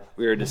 yeah. bro.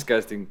 We were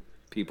disgusting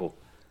people.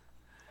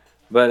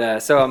 But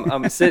so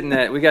I'm sitting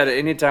at. We got to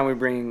anytime we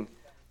bring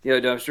a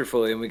dumpster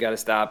full in, we got to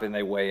stop and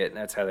they weigh it, and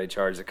that's how they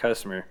charge the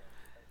customer.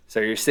 So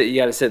you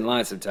got to sit in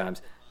line sometimes.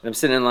 And I'm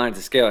sitting in line at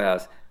the scale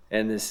house,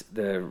 and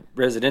the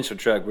residential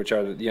truck, which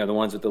are the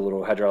ones with the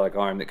little hydraulic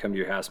arm that come to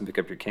your house and pick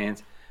up your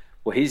cans.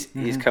 Well, he's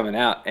coming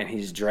out and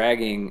he's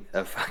dragging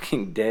a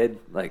fucking dead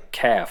like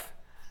calf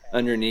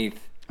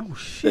underneath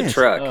the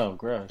truck. Oh,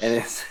 gross! And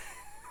it's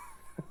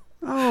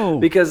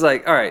because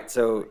like, all right,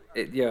 so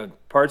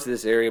parts of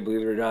this area,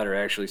 believe it or not, are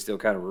actually still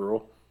kind of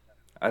rural.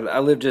 I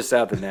live just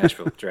south of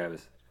Nashville,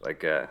 Travis.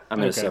 Like I'm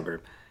in a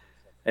suburb,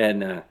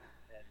 and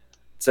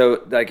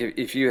so like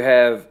if you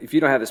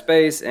don't have the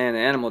space and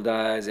an animal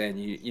dies and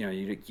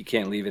you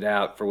can't leave it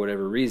out for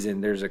whatever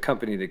reason, there's a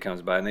company that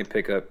comes by and they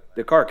pick up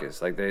the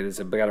carcass. Like they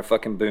got a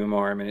fucking boom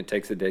arm and it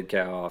takes the dead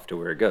cow off to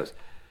where it goes.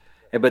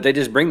 But they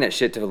just bring that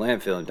shit to the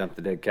landfill and dump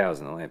the dead cows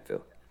in the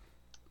landfill.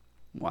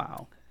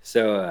 Wow.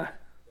 So,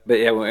 but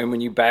yeah, and when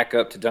you back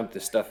up to dump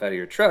this stuff out of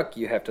your truck,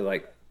 you have to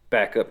like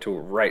back up to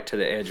right to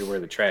the edge of where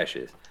the trash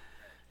is.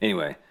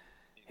 Anyway,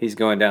 he's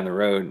going down the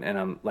road and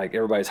I'm like,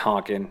 everybody's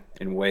honking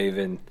and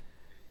waving.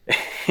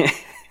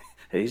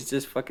 He's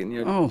just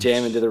fucking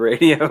jamming to the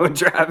radio and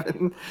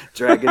dragging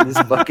this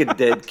fucking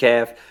dead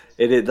calf.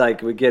 And it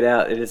like we get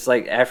out and it's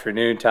like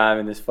afternoon time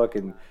and this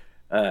fucking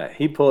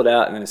he pulled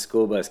out and then a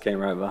school bus came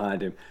right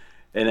behind him.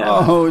 And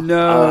I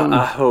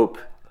hope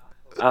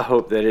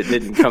that it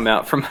didn't come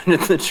out from under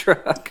the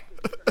truck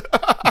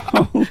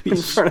in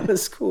front of the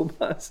school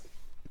bus.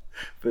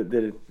 But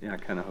then I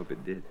kind of hope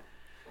it did.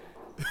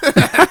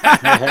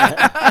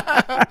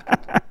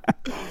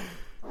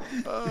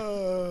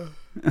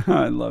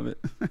 I love it.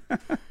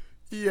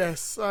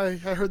 Yes, I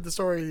heard the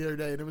story the other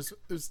day, and it was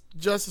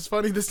just as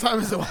funny this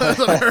time as it was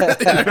when I heard it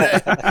the other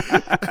day.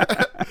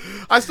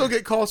 I still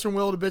get calls from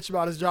Will to bitch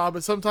about his job,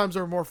 but sometimes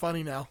they're more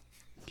funny now.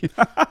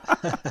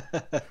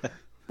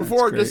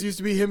 Before it just used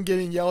to be him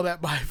getting yelled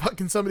at by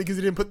fucking somebody because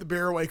he didn't put the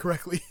beer away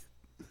correctly.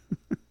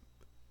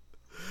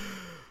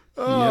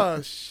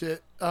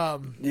 Shit.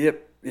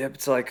 Yep.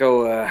 It's like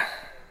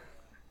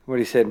what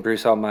he said in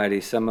Bruce Almighty.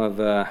 Some of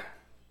the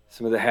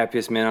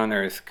happiest men on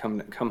earth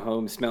come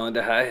home smelling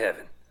to high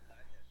heaven.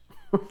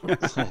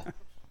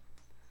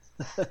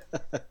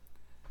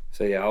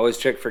 So yeah, always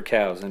check for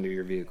cows under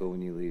your vehicle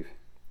when you leave.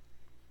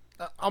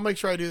 I'll make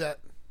sure I do that.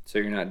 So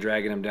you're not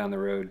dragging them down the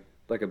road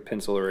like a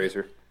pencil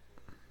eraser.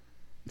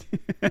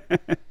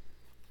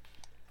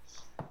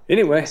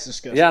 Anyway,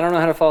 yeah, I don't know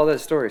how to follow that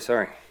story.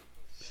 Sorry.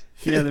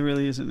 Yeah, there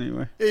really isn't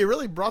anyway. Yeah, you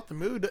really brought the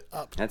mood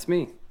up. That's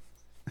me.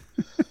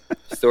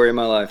 Story of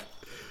my life.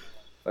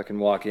 Fucking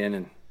walk in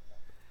and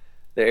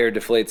the air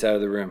deflates out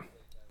of the room.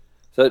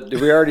 So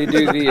did we already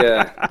do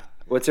the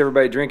what's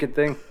everybody drinking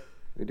thing?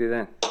 We do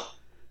that?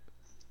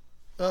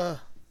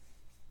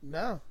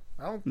 No.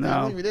 I don't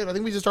think we did. I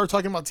think we just started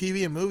talking about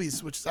TV and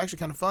movies, which is actually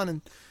kind of fun,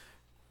 and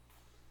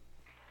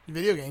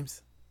video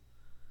games.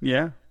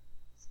 Yeah.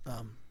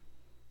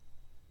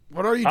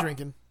 What are you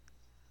drinking,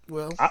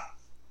 Will?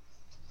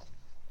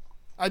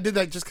 I did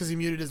that just because he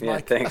muted his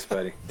mic. Thanks,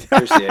 buddy.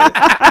 Appreciate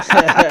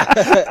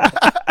it.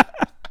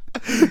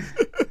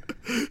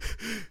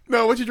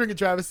 No, what you drinking,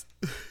 Travis?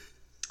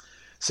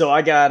 So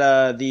I got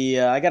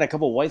I got a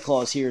couple White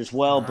Claws here as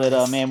well, nice.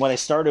 But man, what I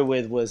started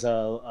with was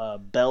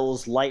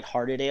Bell's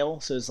Lighthearted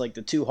Ale. So it's like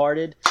the Two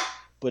Hearted,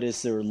 but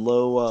it's their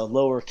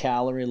lower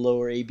calorie,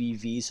 lower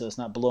ABV, so it's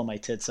not blow my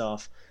tits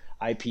off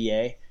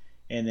IPA.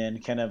 And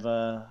then kind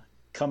of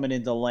coming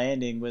into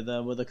landing with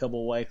a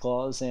couple White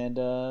Claws, and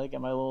I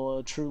got my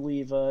little True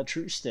Leaf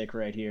True Stick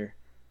right here.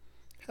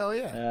 Hell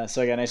yeah!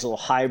 So I got a nice little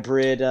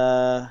hybrid.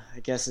 I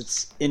guess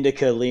it's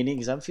indica leaning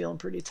because I'm feeling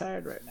pretty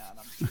tired right now.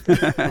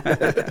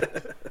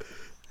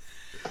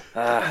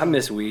 I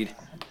miss weed.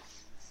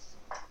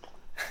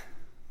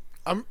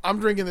 I'm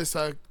drinking this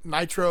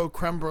Nitro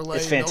Creme Brulee.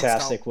 It's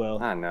fantastic, Will.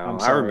 I know.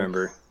 I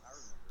remember.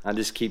 I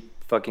just keep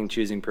fucking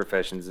choosing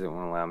professions that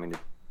won't allow me to.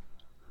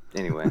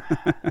 Anyway,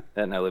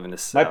 and I live in the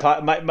South.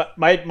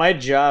 My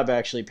job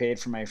actually paid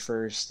for my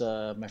first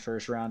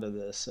round of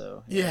this,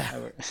 so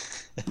yeah.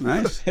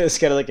 Nice. It's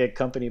kind of like a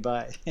company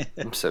buy.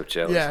 I'm so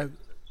jealous. Yeah.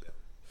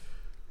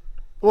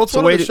 Well, it's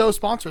one of the show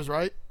sponsors,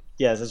 right?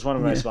 Yes, it's one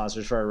of my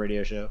sponsors for our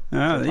radio show.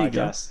 Oh, there you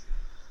go.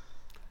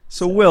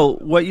 So, Will,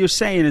 what you're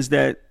saying is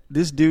that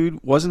this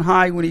dude wasn't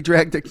high when he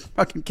dragged the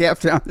fucking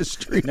calf down the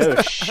street. No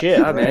shit,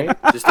 right?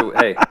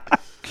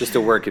 Just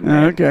a working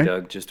man, okay.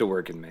 Doug. Just a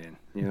working man.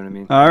 You know what I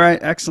mean? All right,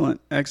 excellent.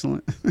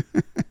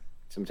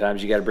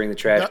 Sometimes you got to bring the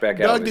trash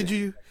back out. Doug, did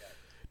you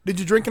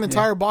drink an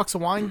entire box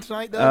of wine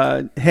tonight,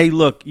 Doug? Hey,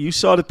 look, you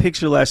saw the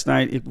picture last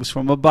night. It was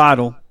from a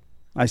bottle.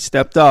 I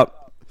stepped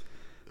up,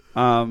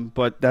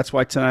 but that's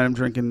why tonight I'm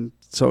drinking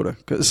soda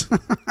because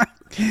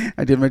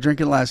I did my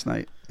drinking last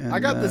night. And, I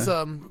got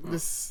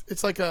this.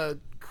 It's like a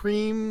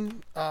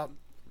cream.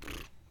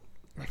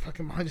 My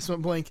fucking mind just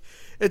went blank.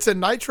 It's a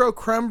Nitro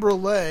Creme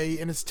Brulee,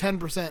 and it's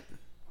 10%.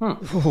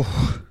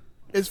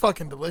 It's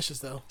fucking delicious,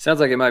 though. Sounds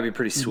like it might be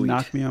pretty sweet.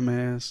 Knock me on my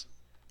ass.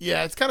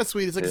 Yeah, it's kind of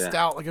sweet. It's like a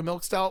stout, like a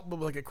milk stout, but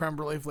with like a creme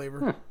brulee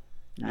flavor.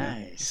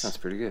 Nice. Sounds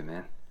pretty good,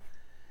 man.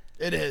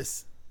 It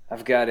is.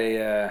 I've got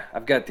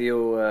the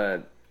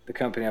old the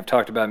company I've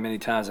talked about many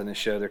times on this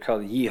show. They're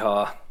called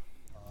Yeehaw,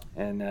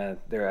 and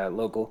they're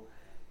local.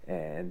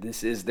 And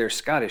this is their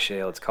Scottish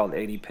ale. It's called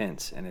 80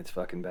 Pence, and it's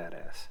fucking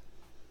badass.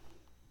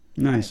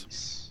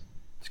 Nice.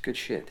 It's good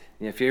shit.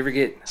 Yeah, if you ever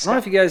get, I don't know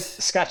if you guys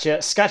Scotch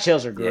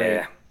ales are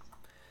great.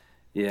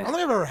 Yeah. I don't think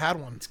I've ever had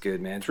one. It's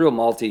good, man. It's real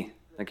malty.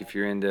 Like if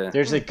you're into.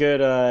 There's a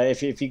good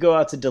if you go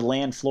out to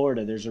DeLand,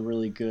 Florida, there's a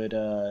really good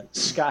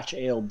Scotch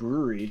ale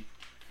brewery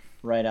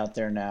right out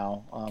there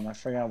now. I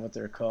forgot what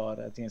they're called.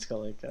 I think it's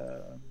called like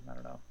I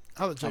don't know.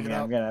 I'll check it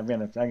out. I'm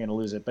gonna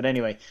lose it. But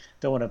anyway,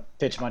 don't want to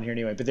pitch them on here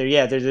anyway. But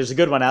there's a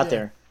good one out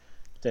there.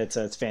 That's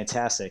it's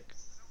fantastic.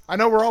 I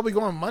know where I'll be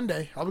going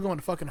Monday. I'll be going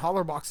to fucking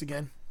Hollerbox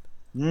again.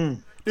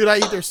 Dude, I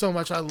eat there so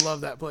much. I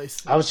love that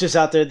place. I was just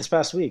out there this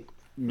past week.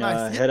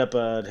 Nice. Hit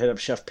up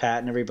Chef Pat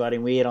and everybody.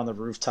 And we ate on the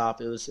rooftop.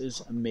 It was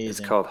amazing. It's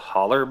called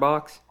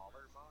Hollerbox.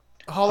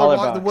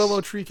 Hollerbox, the Willow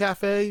Tree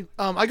Cafe.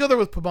 I go there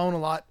with Pabone a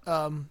lot.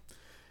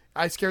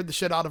 I scared the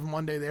shit out of him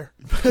one day there.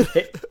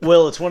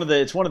 Will, it's one of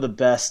the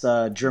best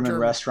German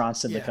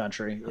restaurants in the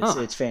country.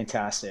 It's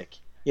fantastic.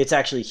 It's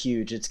actually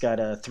huge. It's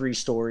got 3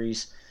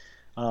 stories.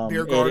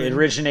 It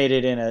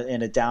originated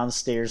in a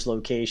downstairs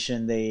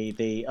location.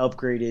 They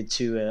upgraded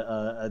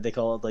to they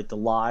call it like the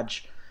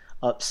lodge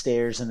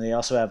upstairs, and they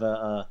also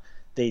have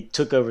they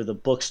took over the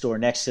bookstore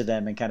next to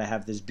them and kind of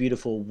have this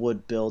beautiful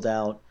wood build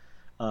out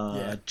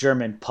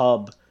German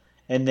pub,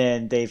 and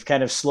then they've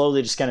kind of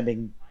slowly just kind of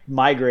been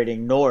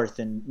migrating north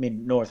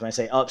when I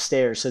say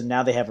upstairs. So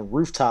now they have a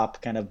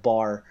rooftop kind of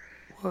bar.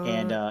 What?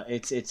 And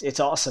it's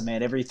awesome,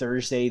 man. Every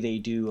Thursday they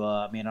do.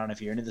 I don't know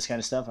if you're into this kind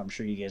of stuff. I'm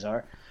sure you guys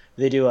are.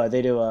 They do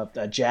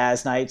a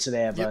jazz night, so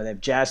they have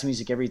jazz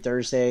music every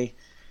Thursday,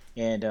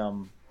 and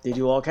they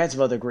do all kinds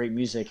of other great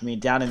music. I mean,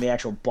 down in the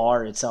actual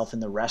bar itself in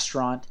the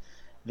restaurant,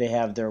 they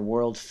have their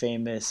world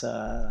famous.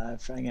 I'm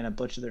gonna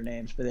butcher their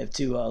names, but they have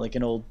 2 like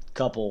an old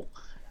couple,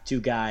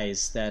 2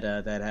 guys that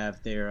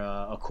have their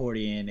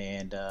accordion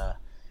and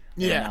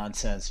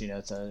nonsense.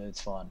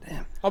 It's fun.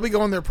 Damn. I'll be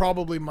going there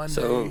probably Monday.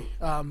 So,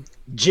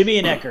 Jimmy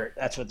and Eckert,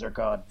 that's what they're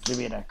called.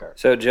 Jimmy and Eckert.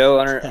 So Joe,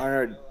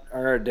 on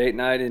our date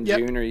night in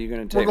June, are you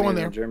going to take me to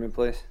the German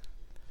place?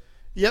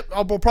 Yep,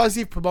 we'll probably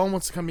see if Pabone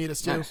wants to come meet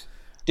us too. Nice.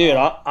 Dude,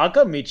 I'll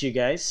come meet you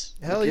guys.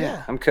 Hell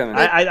yeah. I'm coming.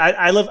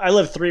 I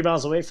live 3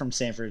 miles away from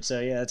Sanford, so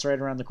yeah, it's right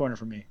around the corner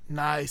from me.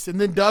 Nice.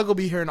 And then Doug will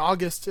be here in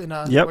August, and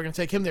we're gonna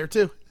take him there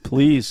too.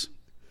 Please.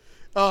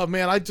 Oh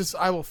man,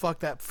 I will fuck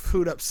that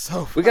food up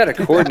so. We got to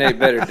coordinate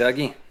better,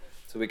 Dougie,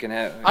 so we can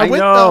have. I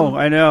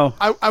know.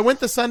 I went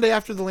the Sunday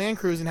after the land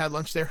cruise and had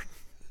lunch there.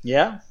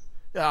 Yeah.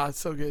 Yeah, it's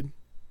so good.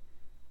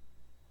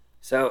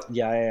 So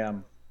yeah, I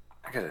am.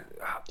 I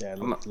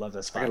love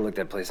that spot. I gotta look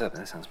that place up.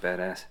 That sounds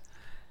badass.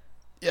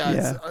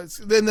 Yeah.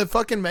 Then the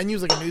fucking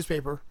menu's like a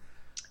newspaper.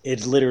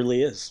 It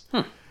literally is.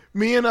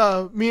 Me and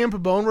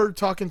Pabone were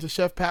talking to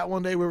Chef Pat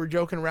one day. We were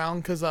joking around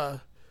because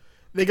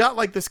they got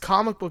like this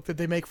comic book that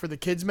they make for the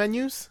kids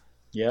menus.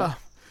 Yeah.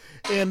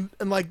 And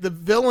like the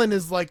villain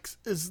is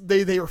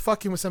they were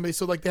fucking with somebody,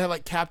 so like they had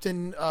like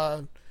Captain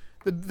the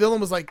villain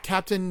was like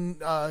Captain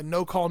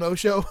No Call No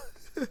Show.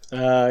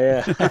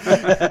 Yeah.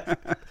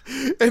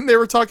 And they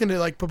were talking to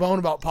like Pabone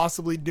about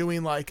possibly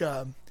doing like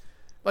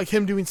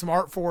him doing some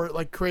art for it,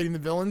 like creating the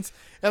villains.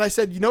 And I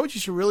said, you know what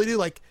you should really do?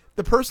 Like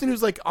the person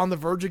who's like on the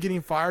verge of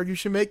getting fired, you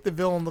should make the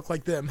villain look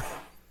like them.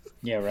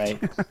 Yeah, right.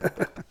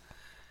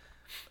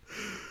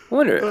 I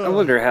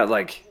wonder how,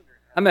 like,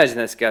 I imagine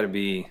that's got to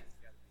be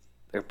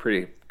a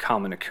pretty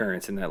common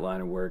occurrence in that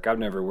line of work. I've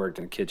never worked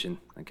in a kitchen,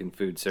 like in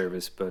food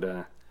service,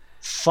 but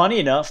funny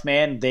enough,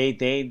 man,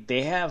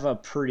 they have a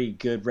pretty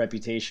good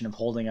reputation of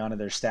holding on to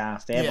their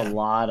staff. They have a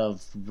lot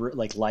of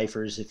like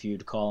lifers, if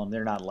you'd call them.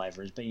 They're not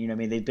lifers, but you know what I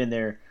mean. They've been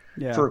there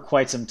for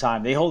quite some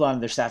time. They hold on to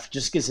their staff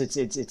just because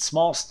it's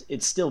small.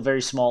 It's still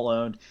very small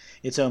owned.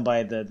 It's owned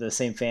by the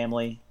same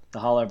family, the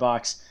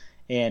Hollerbox,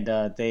 and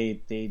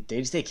they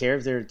just take care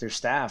of their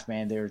staff,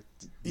 man.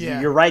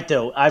 You're right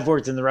though. I've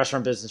worked in the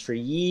restaurant business for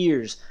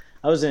years.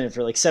 I was in it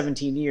for like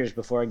 17 years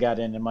before I got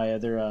into my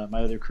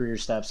other career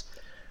steps.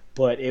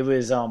 But it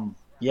was, man,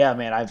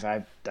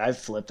 I've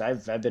flipped.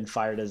 I've been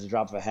fired as a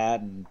drop of a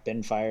hat and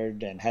been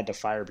fired and had to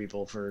fire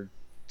people for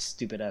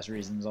stupid ass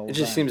reasons all the time.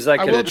 It just seems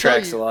like it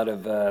attracts a lot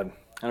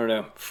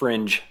of,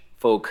 fringe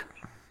folk.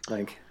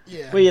 Like,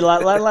 well,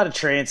 a lot of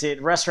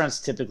transient restaurants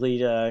typically.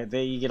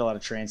 You get a lot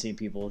of transient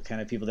people, kind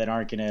of people that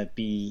aren't going to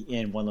be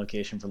in one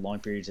location for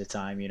long periods of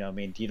time. You know, I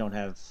mean, you don't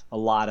have a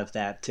lot of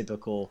that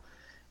typical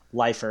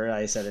lifer.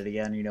 I said it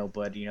again,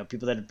 but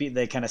people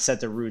that kind of set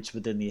their roots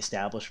within the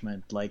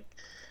establishment, like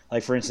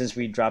for instance,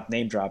 we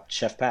name dropped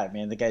Chef Pat.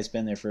 Man, the guy's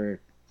been there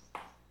for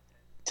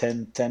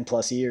 10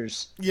 plus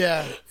years.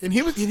 Yeah, and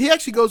he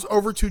actually goes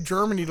over to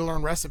Germany to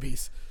learn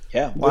recipes.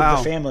 Yeah, wow.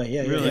 With the family.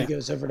 Yeah, really? He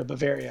goes over to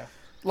Bavaria.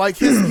 Like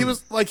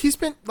he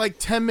spent like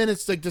 10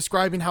 minutes like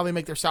describing how they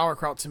make their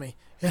sauerkraut to me,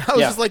 and I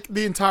was just like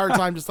the entire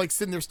time just like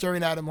sitting there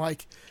staring at him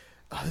like,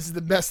 oh, this is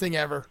the best thing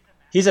ever.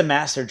 He's a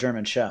master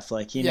German chef.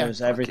 Like he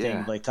knows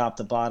everything, like top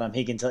to bottom.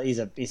 He can tell. He's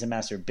a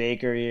master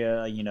baker.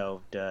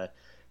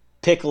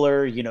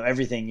 Pickler,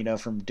 everything,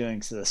 from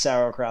doing the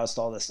sauerkraut,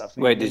 all this stuff.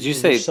 Wait, did you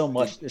say there's so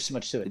much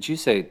to it? Did you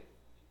say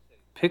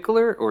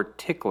Pickler or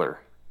Tickler?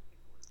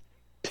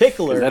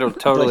 Pickler. That'll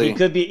totally.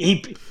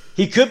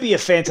 He could be a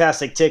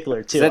fantastic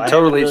tickler too. That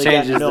totally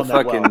changes the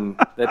fucking.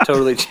 That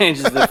totally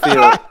changes the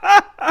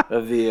feel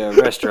of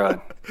the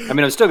restaurant. I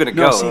mean, I'm still gonna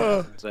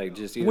go. It's like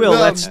just Will.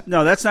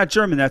 That's not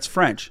German. That's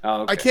French.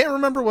 Oh, okay. I can't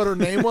remember what her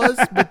name was,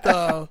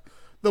 but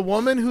the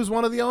woman who's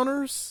one of the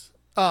owners.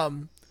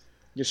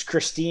 Just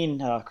Christine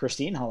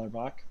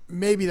Hollerbach.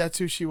 Maybe that's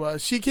who she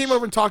was. She came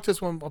over and talked to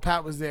us when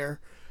Pat was there.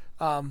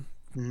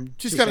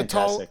 She's kind of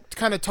tall,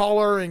 kind of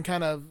taller, and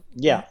kind of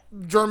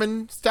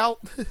German stout.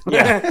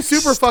 Yeah,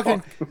 super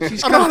fucking.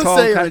 She's kind of tall,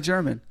 kind of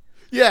German.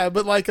 Yeah,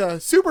 but like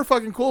super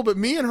fucking cool. But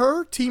me and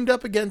her teamed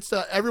up against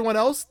everyone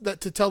else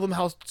to tell them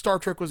how Star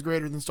Trek was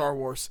greater than Star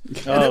Wars.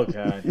 Oh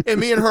god! And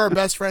me and her are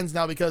best friends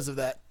now because of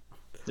that.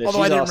 Yeah,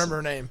 although I didn't remember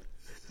her name.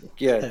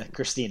 Yeah,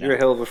 Christina. You're a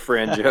hell of a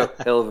friend, Joe.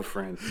 Hell of a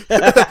friend.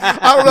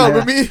 I don't know,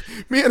 but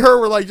me and her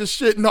were like just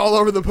shitting all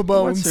over the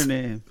Pabones. What's her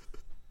name?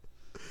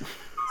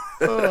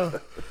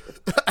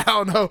 I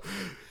don't know.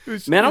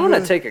 Man, I want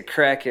to take a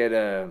crack at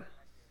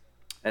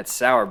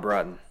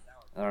sauerbraten.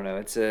 I don't know.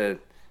 It's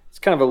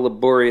kind of a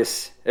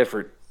laborious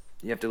effort.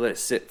 You have to let it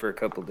sit for a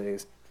couple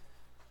days.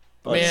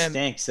 Well, it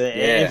stinks. Yeah.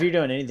 If you're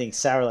doing anything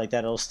sour like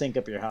that, it'll stink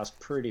up your house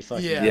pretty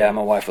fucking. Yeah,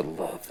 my wife would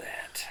love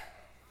that.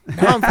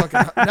 Now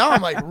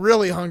I'm like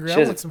really hungry. I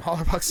want some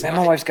Hollerbach salad.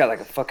 Man, my wife's got like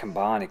a fucking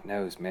bionic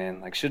nose,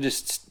 man. Like she'll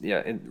just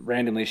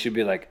randomly she'll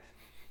be like,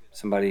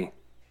 somebody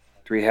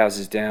 3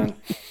 houses down,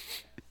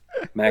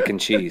 mac and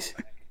cheese.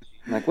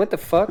 I'm like, what the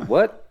fuck?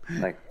 What?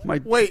 Like my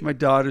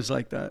daughter's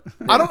like that.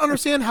 I don't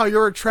understand how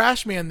you're a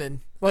trash man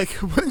then.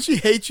 Like, wouldn't she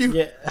hate you?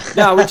 Yeah.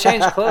 No, we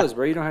change clothes,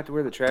 bro. You don't have to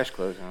wear the trash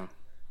clothes on.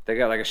 They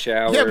got like a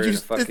shower. Yeah, but and a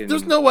fucking,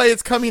 there's no way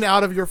it's coming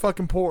out of your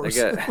fucking pores.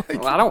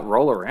 Well, I don't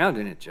roll around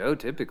in it, Joe,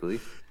 typically.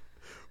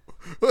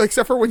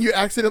 Except for when you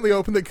accidentally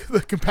open the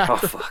compactor. Oh,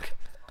 fuck.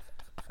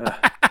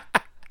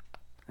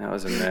 That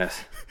was a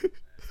mess.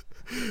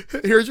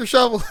 Here's your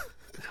shovel.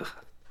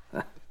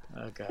 Oh,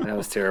 God. That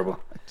was terrible.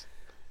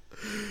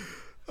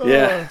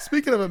 Yeah.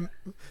 Speaking of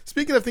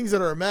things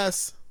that are a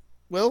mess,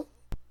 Will,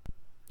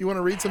 you want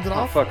to read something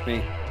off? Fuck me.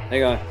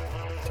 Hang on.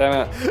 Time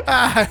out.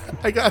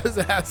 I got his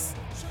ass.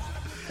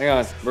 Hang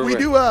on. We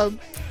do have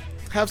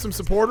some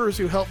supporters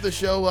who help this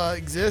show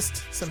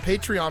exist. Some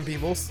Patreon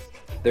peoples.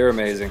 They're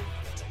amazing.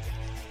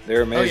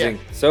 They're amazing. Oh,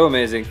 yeah. So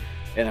amazing.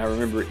 And I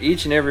remember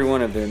each and every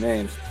one of their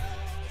names.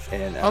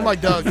 And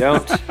unlike Doug.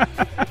 Don't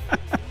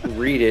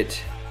read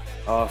it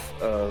off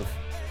of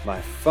my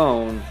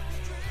phone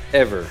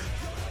ever.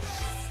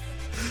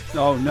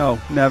 Oh, no,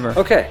 never.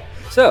 Okay,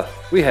 so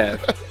we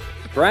have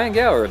Brian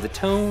Gower of the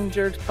Tone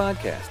Jerks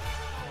podcast.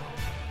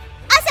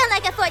 I sound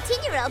like a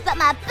 14-year-old, but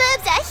my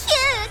boobs are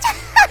huge.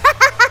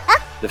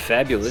 The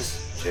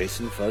fabulous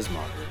Jason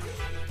Fuzzmonger.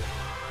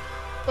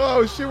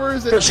 Oh, shit, where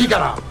is it? She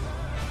got a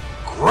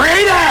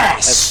great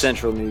ass! That's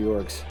Central New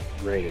York's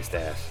greatest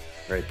ass,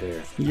 right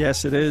there.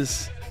 Yes, it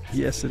is.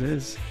 Yes, it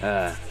is. We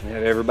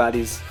have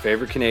everybody's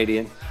favorite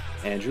Canadian,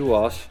 Andrew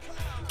Walsh.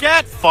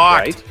 Get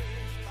fucked! Right?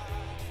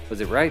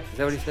 Was it right? Is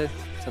that what he said?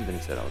 Something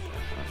he said all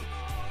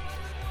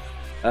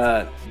the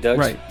time.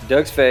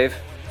 Doug's fave,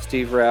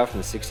 Steve Ralph from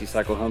the 60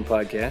 Cycle Home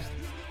podcast.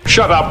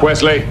 Shut up,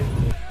 Wesley!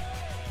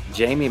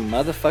 Jamie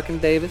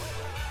motherfucking Davis.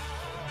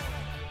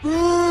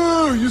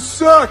 Ooh, you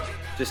suck!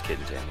 Just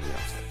kidding, Jamie. You don't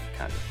suck.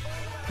 Kind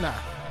of. Nah.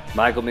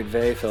 Michael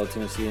McVeigh, fellow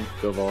Tennessean.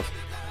 Go Vols.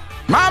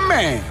 My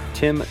man!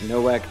 Tim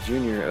Nowak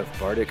Jr. of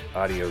Bardic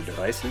Audio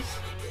Devices.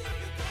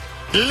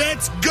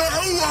 Let's go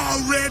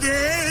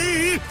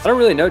already! I don't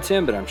really know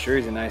Tim, but I'm sure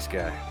he's a nice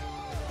guy.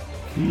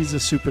 He's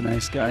a super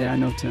nice guy. I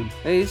know Tim.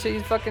 Hey,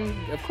 he's fucking...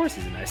 Of course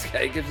he's a nice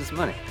guy. He gives us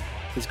money.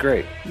 He's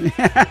great.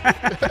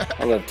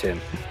 I love Tim.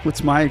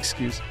 What's my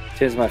excuse?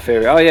 Tim's my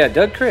favorite. Oh, yeah,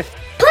 Doug Chris.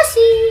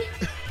 Pussy.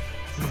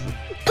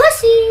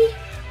 Pussy.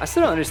 I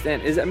still don't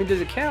understand. Does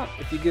it count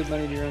if you give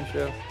money to your own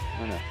show? I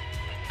don't know.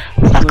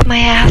 Fuck my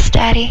ass,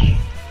 Daddy.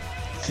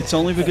 It's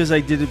only because I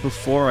did it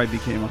before I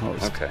became a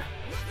host. Okay.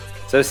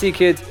 So, see,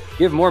 kids,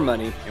 give more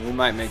money, and we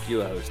might make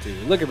you a host, too.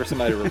 You're looking for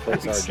somebody to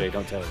replace RJ,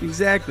 don't tell him.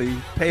 Exactly.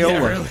 Payola.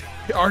 Yeah, really.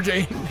 RJ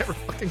ain't never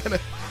fucking gonna...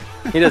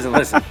 He doesn't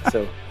listen.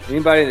 So,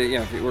 anybody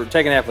that, we're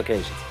taking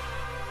applications,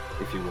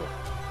 if you will.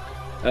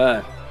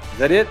 Is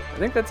that it? I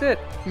think that's it.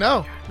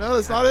 No,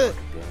 that's not it.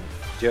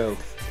 Joe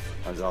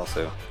was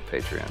also a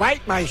Patreon.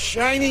 Bite my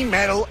shiny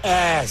metal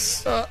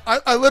ass!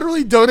 I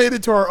literally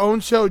donated to our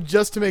own show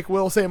just to make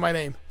Will say my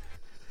name.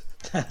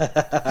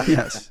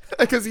 Yes.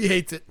 Because he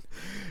hates it.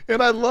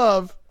 And I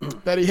love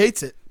that he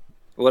hates it.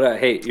 What I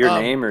hate, your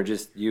name or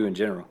just you in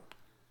general?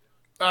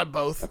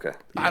 Both. Okay.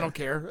 I don't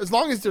care. As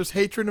long as there's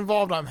hatred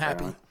involved, I'm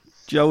happy.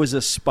 Joe is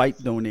a spite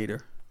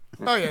donator.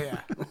 Oh, yeah.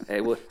 Hey,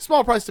 well,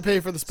 Small price to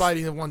pay for the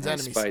spiting of one's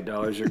enemies. spite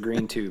dollars are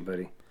green too,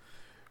 buddy.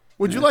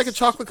 Would you like a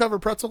chocolate-covered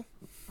pretzel?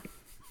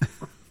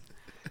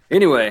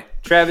 Anyway,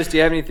 Travis, do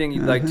you have anything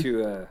you'd like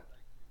to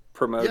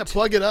promote? Yeah,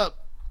 plug it up.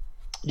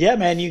 Yeah,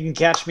 man, you can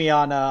catch me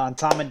on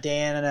Tom and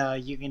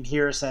Dan. You can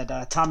hear us at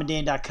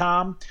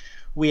tomanddan.com.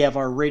 We have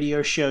our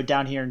radio show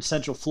down here in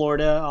Central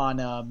Florida on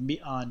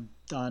 104.1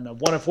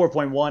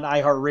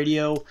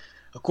 iHeartRadio.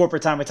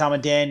 Corporate Time with Tom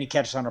and Dan. You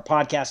catch us on our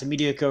podcast,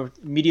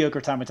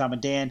 Mediocre Time with Tom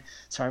and Dan.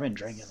 Sorry, I've been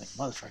drinking like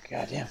motherfucker.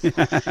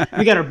 Goddamn.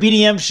 We got our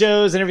BDM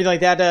shows and everything like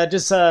that.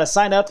 Just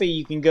sign up.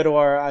 You can go to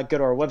our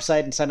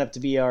website and sign up to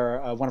be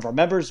our one of our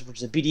members, which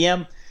is a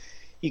BDM.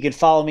 You can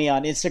follow me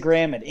on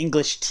Instagram at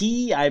English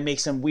Tea. I make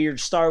some weird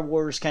Star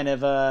Wars kind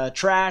of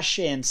trash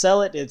and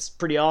sell it. It's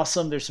pretty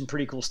awesome. There's some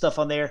pretty cool stuff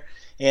on there.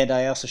 And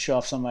I also show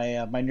off some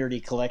of my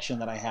nerdy collection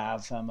that I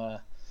have.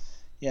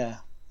 Yeah.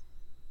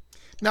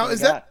 Now,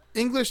 is that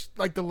English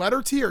like the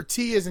letter T or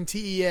T as in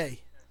TEA?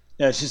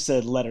 No, it's just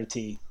a letter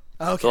T.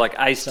 Okay. So like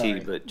iced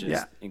tea, but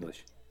just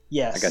English.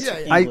 Yes, I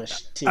got you.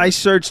 English tea. I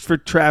searced for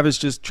Travis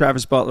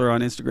Butler on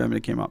Instagram and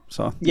it came up.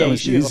 So yeah, that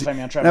was you should find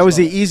me on Travis That was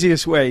Butler. the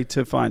easiest way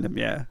to find him.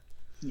 Yeah.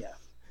 Yeah.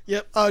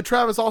 Yep.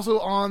 Travis also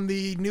on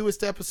the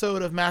newest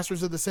episode of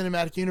Masters of the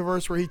Cinematic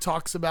Universe where he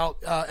talks about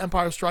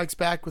Empire Strikes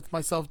Back with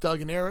myself,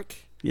 Doug, and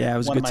Eric. Yeah, it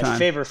was one a good time. of my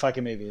favorite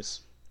fucking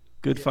movies.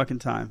 Good fucking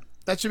time.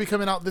 That should be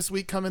coming out this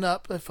week. Coming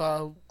up if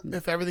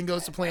everything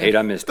goes to plan. Hate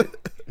I missed it.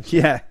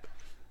 Yeah.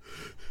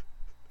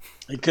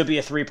 It could be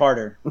a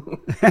 3-parter.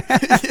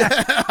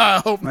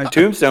 I hope My not.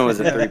 Tombstone was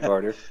a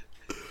 3-parter.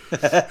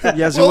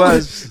 Yes, Well, it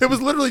was. It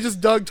was literally just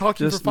Doug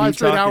talking Just for 5 me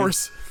straight talking.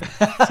 hours.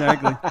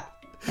 Exactly.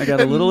 I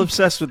got a little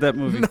obsessed with that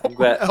movie. No I'm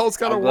glad, one else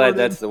got a I'm word glad in.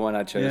 that's the one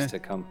I chose Yeah. to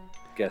come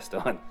guest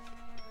on.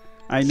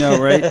 I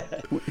know, right?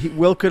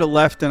 Will could have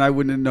left and I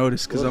wouldn't have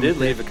noticed because Will I'm did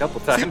leave a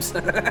couple times.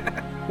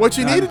 What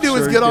you need to do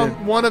is sure get he on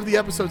did. one of the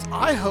episodes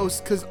I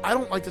host because I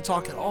don't like to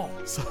talk at all.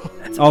 So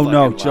That's a Oh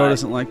no, fucking Joe lie.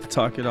 doesn't like to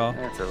talk at all.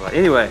 That's a lie.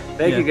 Anyway,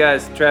 thank Yeah. you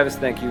guys. Travis,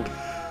 thank you.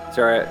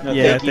 Sorry. No,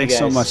 Yeah, thank you thanks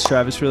so guys. much,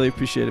 Travis. Really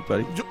appreciate it,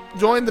 buddy.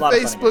 join the Lot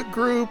of fun Facebook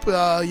group.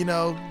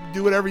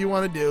 Do whatever you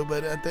want to do.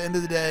 But at the end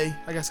of the day,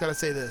 I guess gotta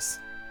say this.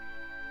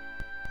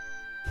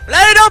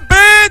 Later,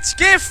 bitch!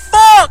 Get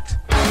fucked!